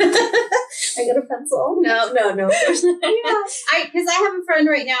 I got a pencil. No. Yeah. Because I have a friend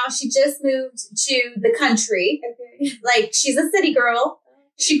right now. She just moved to the country. Okay. Like, she's a city girl.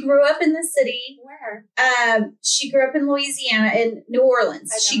 She grew up in the city. Where? She grew up in Louisiana, in New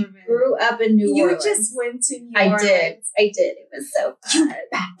Orleans. She grew up in New Orleans. You just went to New Orleans. I did. It was so fun. You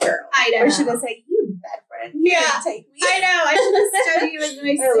bad girl. I know. Or should I say, you bad friend? You didn't take me. I know. I should have studied you in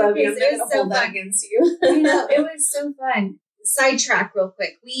my suitcase. I love you. I'm it was so fun against you. I know. It was so fun. Sidetrack real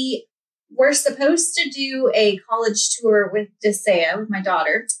quick. We were supposed to do a college tour with Desea, with my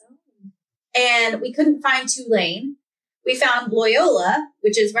daughter. And we couldn't find Tulane. We found Loyola,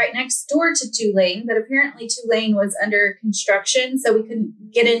 which is right next door to Tulane, but apparently Tulane was under construction, so we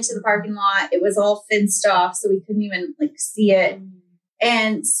couldn't get into the parking lot. It was all fenced off, so we couldn't even see it.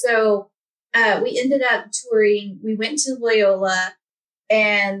 And so we ended up touring. We went to Loyola,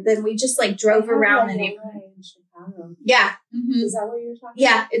 and then we just drove around the neighborhood. In Chicago. Yeah. Mm-hmm. Is that what you're talking about?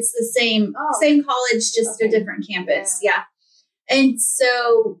 Yeah, it's the same college, just a different campus. Yeah. And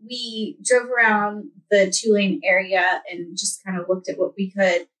so we drove around the Tulane area and just kind of looked at what we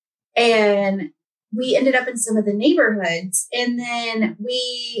could. And we ended up in some of the neighborhoods. And then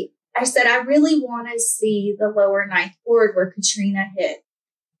I said, I really want to see the lower ninth ward where Katrina hit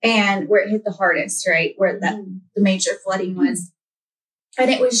and where it hit the hardest, right? Where the major flooding was.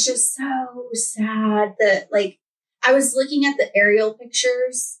 And it was just so sad that I was looking at the aerial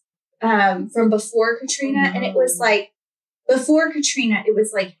pictures from before Katrina, and it was before Katrina, it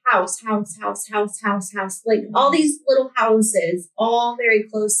was house, all these little houses, all very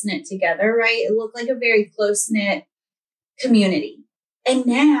close knit together, right? It looked like a very close knit community. And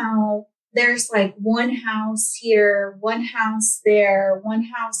now there's one house here, one house there, one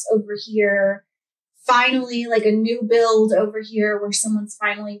house over here, finally a new build over here where someone's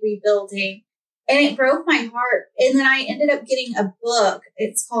finally rebuilding. And it broke my heart. And then I ended up getting a book.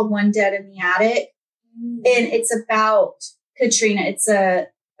 It's called One Dead in the Attic. And it's about Katrina. It's a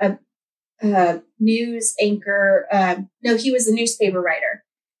news anchor. No, he was a newspaper writer.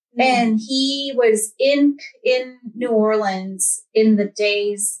 And he was in New Orleans in the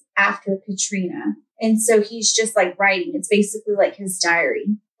days after Katrina. And so he's just writing. It's basically his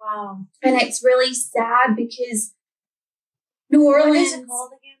diary. Wow. And it's really sad because New Orleans. What is it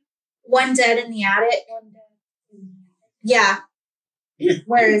called again? One Dead in the Attic. One Dead in the Attic. Yeah.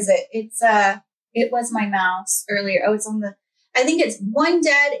 Where is it? It's it was my mouse earlier. Oh, it's on I think it's One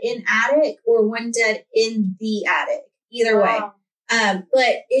Dead in Attic or One Dead in the Attic. Either way.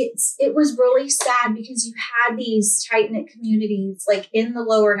 But it was really sad because you had these tight-knit communities in the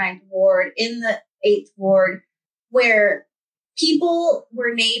lower 9th ward, in the 8th ward, where people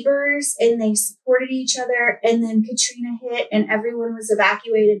were neighbors and they supported each other. And then Katrina hit and everyone was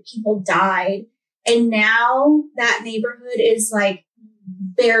evacuated. People died. And now that neighborhood is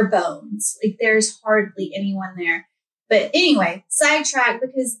bare bones. There's hardly anyone there. But anyway, sidetrack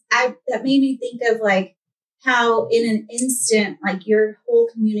because that made me think of how in an instant, your whole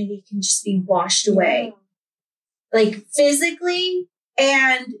community can just be washed away. Physically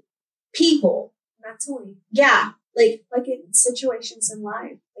and people. Mentally. Yeah. In situations in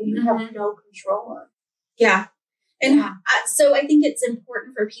life that you have no control of. Yeah. And so I think it's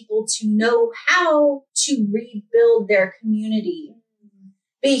important for people to know how to rebuild their community.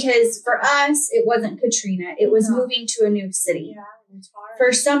 Because for us, it wasn't Katrina. It was moving to a new city. Yeah, it's hard.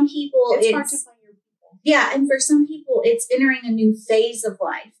 For some people, it's hard to find your people. Yeah, and for some people, it's entering a new phase of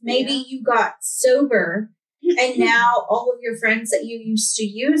life. Maybe you got sober, and now all of your friends that you used to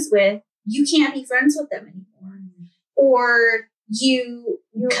use with, you can't be friends with them anymore. Or you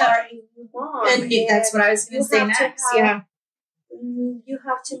are a new mom. And that's what I was going to say next. You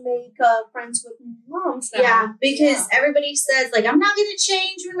have to make friends with moms now. Yeah, because everybody says, I'm not going to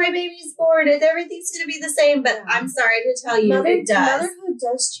change when my baby's born and everything's going to be the same. But I'm sorry to tell you, it does. Motherhood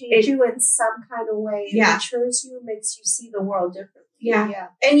does change you in some kind of way. It matures you, makes you see the world differently. Yeah.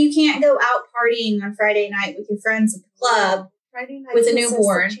 And you can't go out partying on Friday night with your friends at the club Friday night with a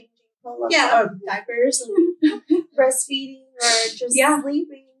newborn. pull up diapers and breastfeeding or just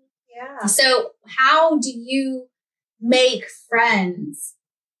sleeping. Yeah. So how do you make friends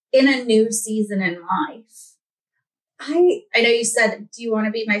in a new season in life? I know you said, do you want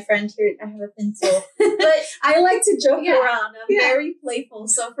to be my friend? Here, I have a pencil. But I like to joke around. I'm very playful.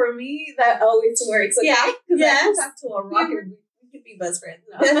 So for me, that always works. Okay? Yeah. Because I can talk to a rocker. We could be best friends.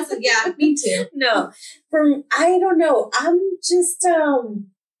 No. Me too. No. I don't know. I'm just,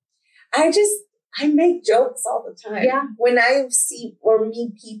 I make jokes all the time. Yeah. When I see or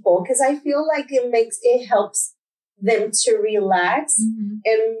meet people, because I feel like it helps them to relax. Mm-hmm.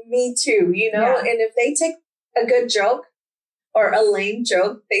 And me too, you know? Yeah. And if they take a good joke or a lame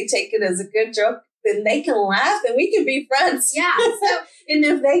joke, they take it as a good joke, then they can laugh and we can be friends. Yeah. So, and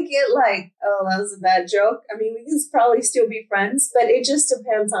if they get like, oh, that was a bad joke, I mean, we can probably still be friends, but it just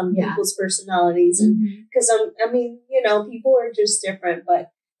depends on people's personalities. And because I mean, you know, people are just different,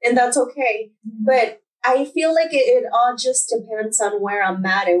 and that's okay. Mm-hmm. But I feel like it all just depends on where I'm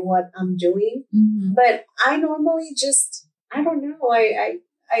at and what I'm doing. Mm-hmm. But I normally just, I don't know.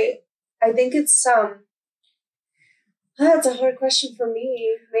 I think it's, that's a hard question for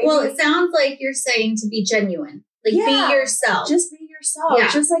me. Maybe. Well, it sounds like you're saying to be genuine. Like, be yourself. Just be yourself. Yeah.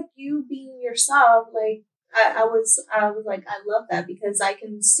 Just like you being yourself. Like, I was like, I love that because I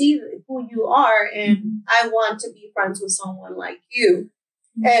can see who you are and I want to be friends with someone like you.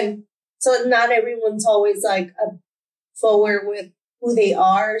 Mm-hmm. And so not everyone's always like forward with who they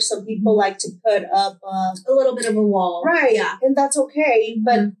are. Some people like to put up a little bit of a wall. Right. Yeah. And that's okay.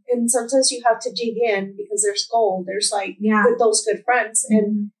 But and sometimes you have to dig in because there's gold. There's like those good friends. Mm-hmm.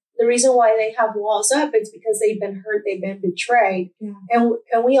 And the reason why they have walls up is because they've been hurt, they've been betrayed. Yeah.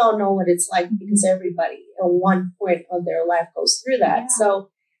 And we all know what it's like because everybody at one point of their life goes through that. Yeah. So,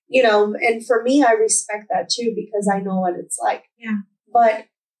 you know, and for me, I respect that too because I know what it's like. Yeah. But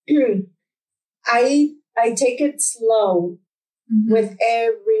I take it slow. Mm-hmm. With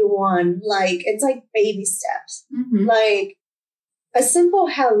everyone, like it's like baby steps, like a simple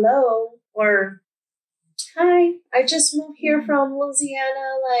hello or hi. I just moved here from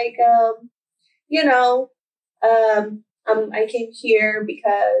Louisiana. Like, you know, I came here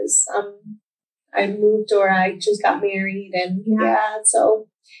because I moved or I just got married, and so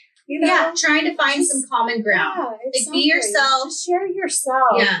you know, trying to find some common ground. Yeah, like, be yourself. Just share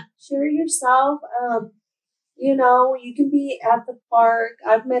yourself. Yeah, share yourself. You know, you can be at the park.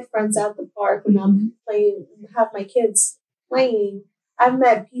 I've met friends at the park when I'm playing, have my kids playing. I've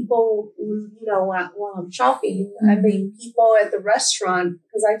met people, you know, while I'm shopping. I meet people at the restaurant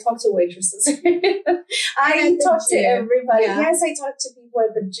because I talk to waitresses. I talk to everybody. Yeah. Yes, I talk to people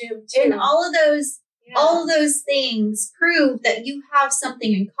at the gym too. And all of those things prove that you have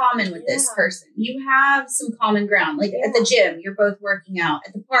something in common with this person. You have some common ground. Like at the gym, you're both working out.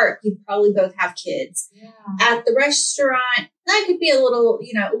 At the park, you probably both have kids. Yeah. At the restaurant, that could be a little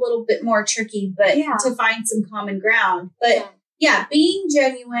bit more tricky, but to find some common ground. But being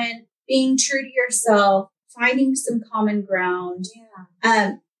genuine, being true to yourself, finding some common ground.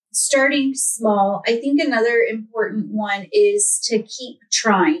 Yeah. Starting small. I think another important one is to keep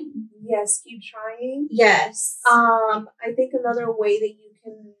trying. Yes, keep trying. Yes. I think another way that you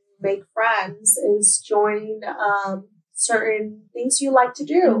can make friends is join certain things you like to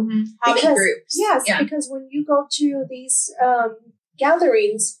do. Mm-hmm. Hobby groups. Yes, because when you go to these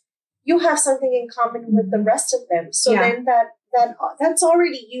gatherings, you have something in common with the rest of them. So then that's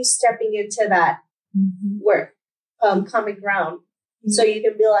already you stepping into that work, common ground. So you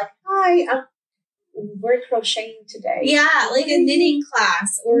can be like, hi, we're crocheting today. Yeah, like a knitting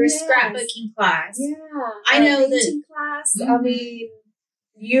class or a scrapbooking class. Yeah. I know that class. I mean,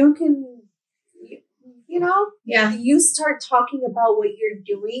 you can, you know, you start talking about what you're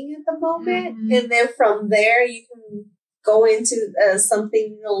doing at the moment. And then from there, you can go into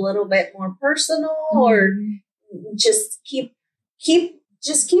something a little bit more personal or just keep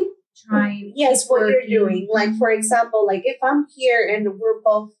trying. Yes, what you're doing. Like, for example, like if I'm here and we're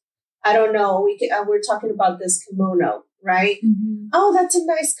both, I don't know, we're talking about this kimono, right? Mm-hmm. Oh, that's a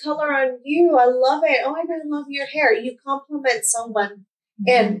nice color on you. I love it. Oh, I love your hair. You compliment someone,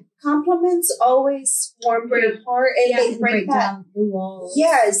 and compliments always warm your heart, and they break down the walls.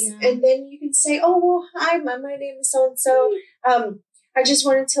 Yes, and then you can say, "Oh, well, hi, my name is so and so. I just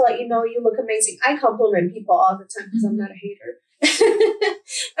wanted to let you know you look amazing." I compliment people all the time because I'm not a hater.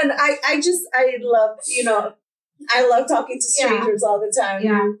 And I love, you know, I love talking to strangers all the time.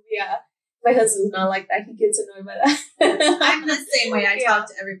 Yeah. My husband's not like that. He gets annoyed by that. I'm the same way. I talk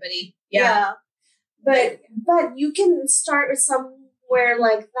to everybody. Yeah. But you can start with someone where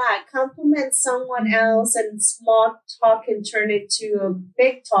like that, compliment someone else and small talk can turn into a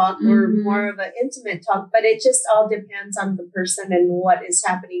big talk or more of an intimate talk, but it just all depends on the person and what is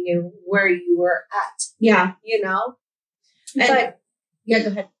happening and where you are at. Yeah. You know? But yeah, go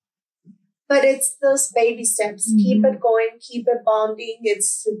ahead. But it's those baby steps. Keep it going, keep it bonding.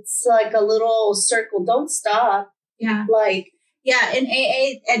 It's like a little circle. Don't stop. Yeah. Like, yeah, in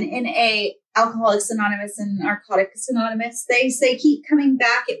AA and in Alcoholics Anonymous and Narcotics Anonymous, they say keep coming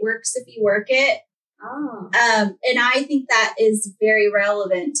back. It works if you work it. oh. And I think that is very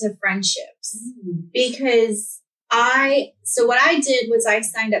relevant to friendships because what I did was I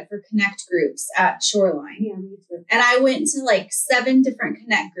signed up for Connect groups at Shoreline. Yeah, me too. And I went to like 7 different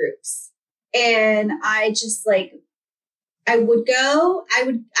Connect groups. And I just like, I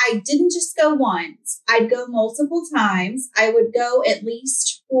didn't just go once. I'd go multiple times. I would go at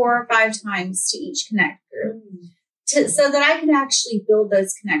least 4 or 5 times to each Connect group so that I could actually build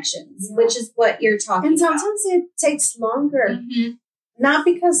those connections, which is what you're talking about. And sometimes it takes longer, not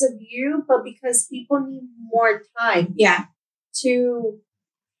because of you, but because people need more time. Yeah. To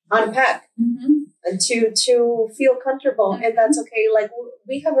unpack and to feel comfortable. And that's okay. Like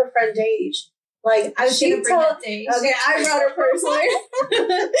we have a friend, Dage. Like I was going to bring up Dage. Okay, I brought her personally.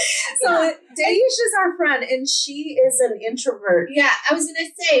 So Dage is our friend, and she is an introvert. Yeah, I was going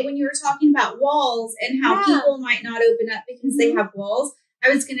to say when you were talking about walls and how people might not open up because they have walls, I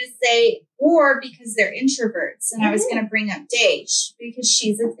was going to say, or because they're introverts, and I was going to bring up Dage because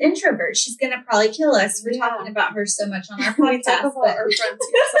she's an introvert. She's going to probably kill us. We're talking about her so much on our podcast. We talk about our friends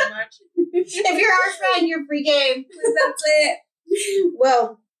here so much. If you're our friend, you're free game. That's it.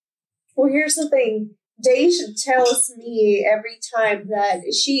 Well, here's the thing. Dage tells me every time that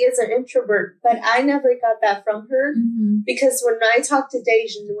she is an introvert, but I never got that from her because when I talked to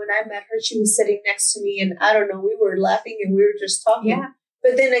Dage and when I met her, she was sitting next to me and I don't know, we were laughing and we were just talking. Yeah.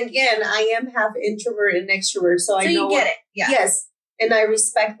 But then again, I am half introvert and extrovert, so I know you get it. Yeah. Yes, and I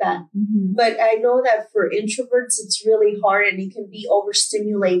respect that. But I know that for introverts, it's really hard and it can be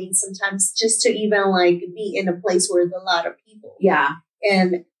overstimulating sometimes just to even like be in a place where there's a lot of people. Yeah.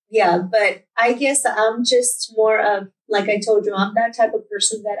 And yeah, but I guess I'm just more of, like I told you, I'm that type of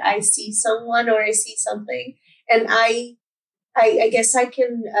person that I see someone or I see something and I guess I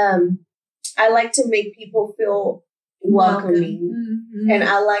can, I like to make people feel welcoming and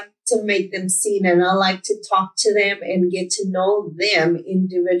I like to make them seen and I like to talk to them and get to know them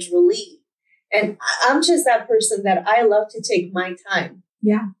individually. And I'm just that person that I love to take my time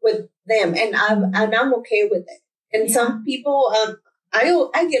with them and I'm okay with it. And some people,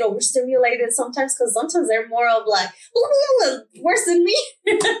 I get overstimulated sometimes because sometimes they're more of like, worse than me.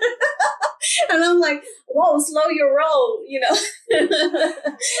 And I'm like, whoa, slow your roll, you know.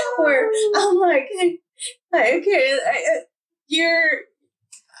 Where I'm like, okay,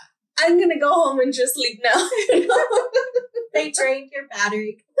 I'm going to go home and just sleep now. They drained your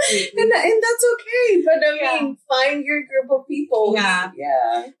battery completely. And that's okay. But I mean, find your group of people. Yeah.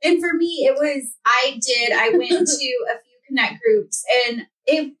 Yeah. And for me, I went to a few Connect groups and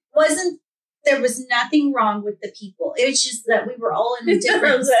there was nothing wrong with the people. It was just that we were all in a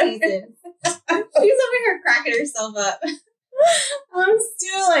different season. She's over here cracking herself up. I'm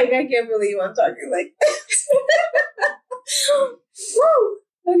still like, I can't believe I'm talking like this. Woo!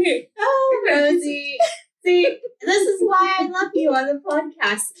 Okay. Oh, Rosie. See, this is why I love you on the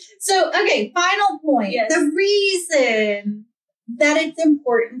podcast. So, okay, final point. Yes. The reason that it's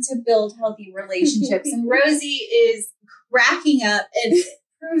important to build healthy relationships, and Rosie is cracking up and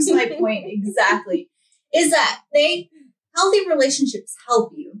proves my point exactly, is that healthy relationships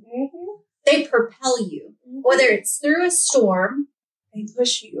help you. They propel you, whether it's through a storm. They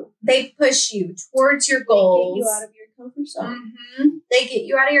push you. They push you towards your goals. They get you out of your comfort zone. They get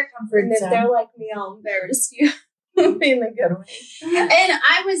you out of your comfort zone. And if they're like me, I'll embarrass you in a good way. And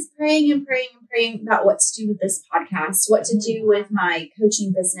I was praying and praying and praying about what to do with this podcast, what to do with my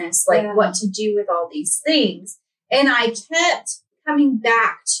coaching business, like what to do with all these things. And I kept coming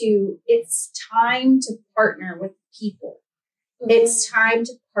back to, it's time to partner with people. It's time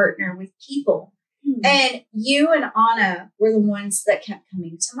to partner with people. And you and Anna were the ones that kept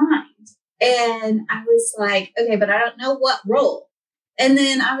coming to mind. And I was like, okay, but I don't know what role. And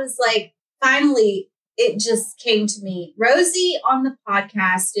then I was like, finally, it just came to me. Rosie on the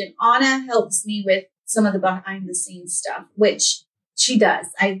podcast and Anna helps me with some of the behind the scenes stuff, which she does.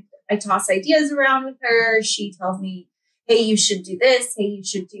 I toss ideas around with her. She tells me, hey, you should do this. Hey, you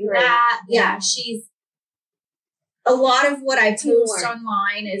should do that. Yeah. She's a lot of what I post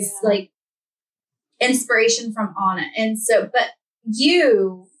online is like inspiration from Anna. And so, but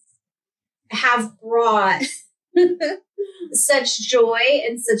you have brought such joy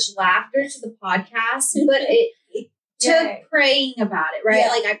and such laughter to the podcast, but it took praying about it, right?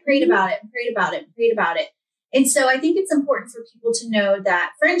 Like I prayed about it and prayed about it and prayed about it. And so I think it's important for people to know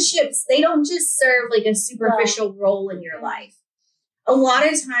that friendships, they don't just serve like a superficial role in your life. A lot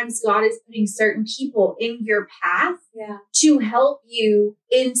of times God is putting certain people in your path to help you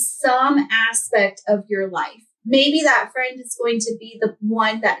in some aspect of your life. Maybe that friend is going to be the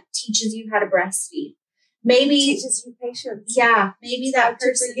one that teaches you how to breastfeed. Maybe teaches you patience. Yeah. Maybe that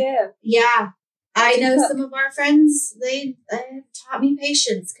person. Forgive. Yeah. I know some of our friends, they taught me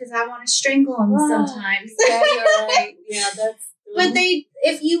patience because I want to strangle them sometimes. Yeah, you're right. Yeah, that's. But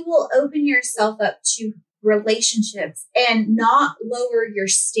if you will open yourself up to relationships and not lower your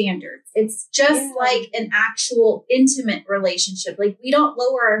standards, it's just like an actual intimate relationship. Like we don't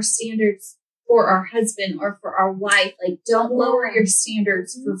lower our standards for our husband or for our wife. Like don't lower your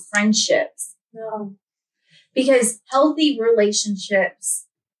standards for friendships. No. Because healthy relationships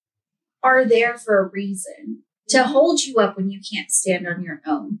are there for a reason, to hold you up when you can't stand on your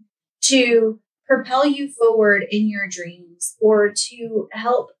own, to propel you forward in your dreams, or to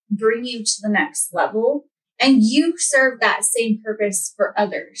help bring you to the next level. And you serve that same purpose for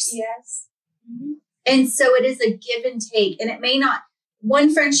others. Yes. Mm-hmm. And so it is a give and take. And it may not,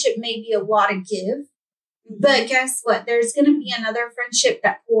 one friendship may be a lot of give, but guess what? There's going to be another friendship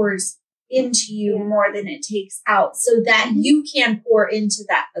that pours into you more than it takes out, so that you can pour into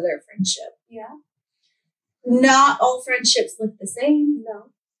that other friendship. Yeah. Not all friendships look the same. No.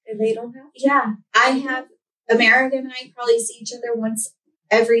 And they don't have to. Yeah. I have, America and I probably see each other once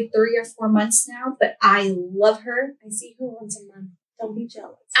every 3 or 4 months now, but I love her. I see her once a month. Don't be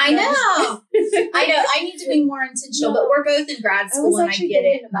jealous. I know. I know. I need to be more intentional, but we're both in grad school and I get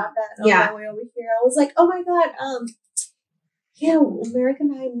it. About that on my way over here. I was like, oh my God, America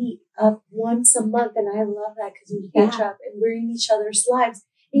and I meet up once a month, and I love that because we catch up and we're in each other's lives.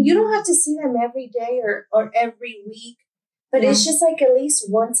 And you don't have to see them every day or every week, but it's just like at least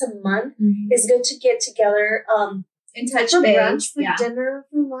once a month. It's good to get together and touch for base. Brunch, for dinner,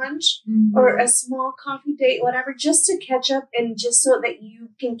 for lunch, or a small coffee date, whatever, just to catch up and just so that you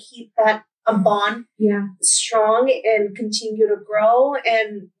can keep that a bond strong and continue to grow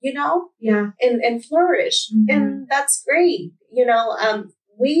and, and flourish. And that's great.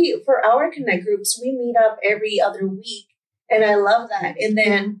 We, for our Connect groups, we meet up every other week, and I love that. And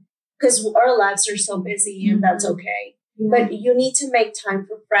then, because our lives are so busy, and that's okay. But you need to make time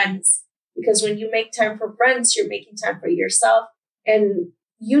for friends, because when you make time for friends, you're making time for yourself, and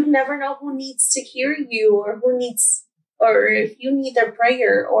you never know who needs to hear you, or if you need their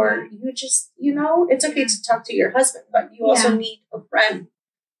prayer, or you just, it's okay to talk to your husband, but you also need a friend.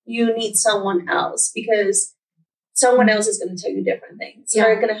 You need someone else, because someone else is going to tell you different things.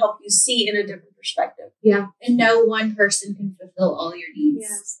 They're going to help you see in a different perspective. Yeah. And no one person can fulfill all your needs.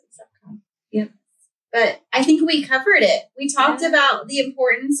 Yes, exactly. Yeah. But I think we covered it. We talked about the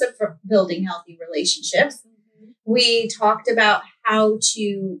importance of building healthy relationships. We talked about how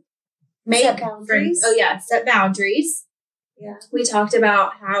to make set boundaries. Set boundaries. Yeah. We talked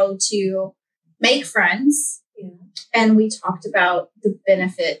about how to make friends. Yeah. And we talked about the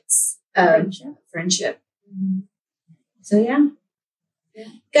benefits of friendship. So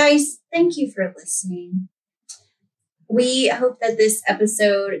guys, thank you for listening. We hope that this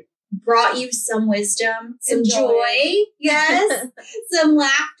episode brought you some wisdom, some joy, some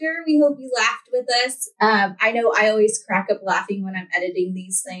laughter. We hope you laughed with us. I know I always crack up laughing when I'm editing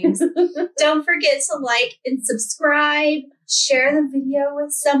these things. Don't forget to like and subscribe. Share the video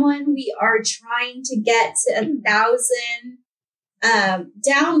with someone. We are trying to get to 1,000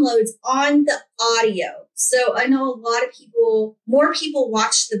 downloads on the audio. So I know more people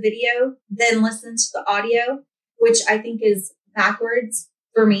watch the video than listen to the audio, which I think is backwards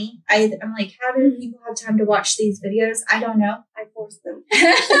for me. I'm like, how do people have time to watch these videos? I don't know. I force them.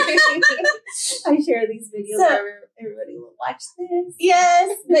 I share these videos so everybody will watch this.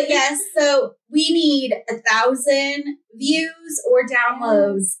 Yes. So we need 1,000 views or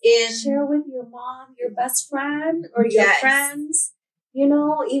downloads share with your mom, your best friend, or your friends.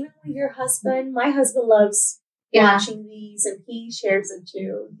 Even with your husband. My husband loves watching these, and he shares it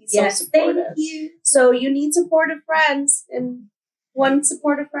too. He's so supportive. Thank you. So you need supportive friends, and one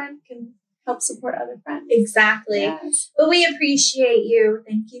supportive friend can help support other friends. Exactly. Yes. But we appreciate you.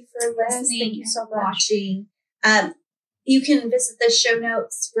 Thank you for listening. Thank you so much. Watching. You can visit the show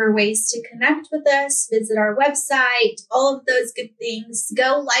notes for ways to connect with us, visit our website, all of those good things.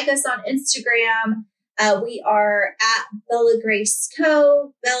 Go like us on Instagram. We are at Bella Grace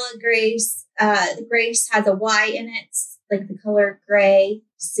Co. Bella Grace. The Grace has a Y in it, like the color gray,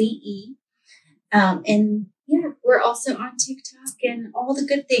 CE. And Yeah, we're also on TikTok and all the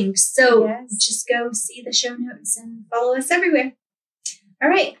good things. So just go see the show notes and follow us everywhere. All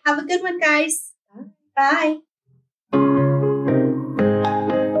right. Have a good one, guys. Bye.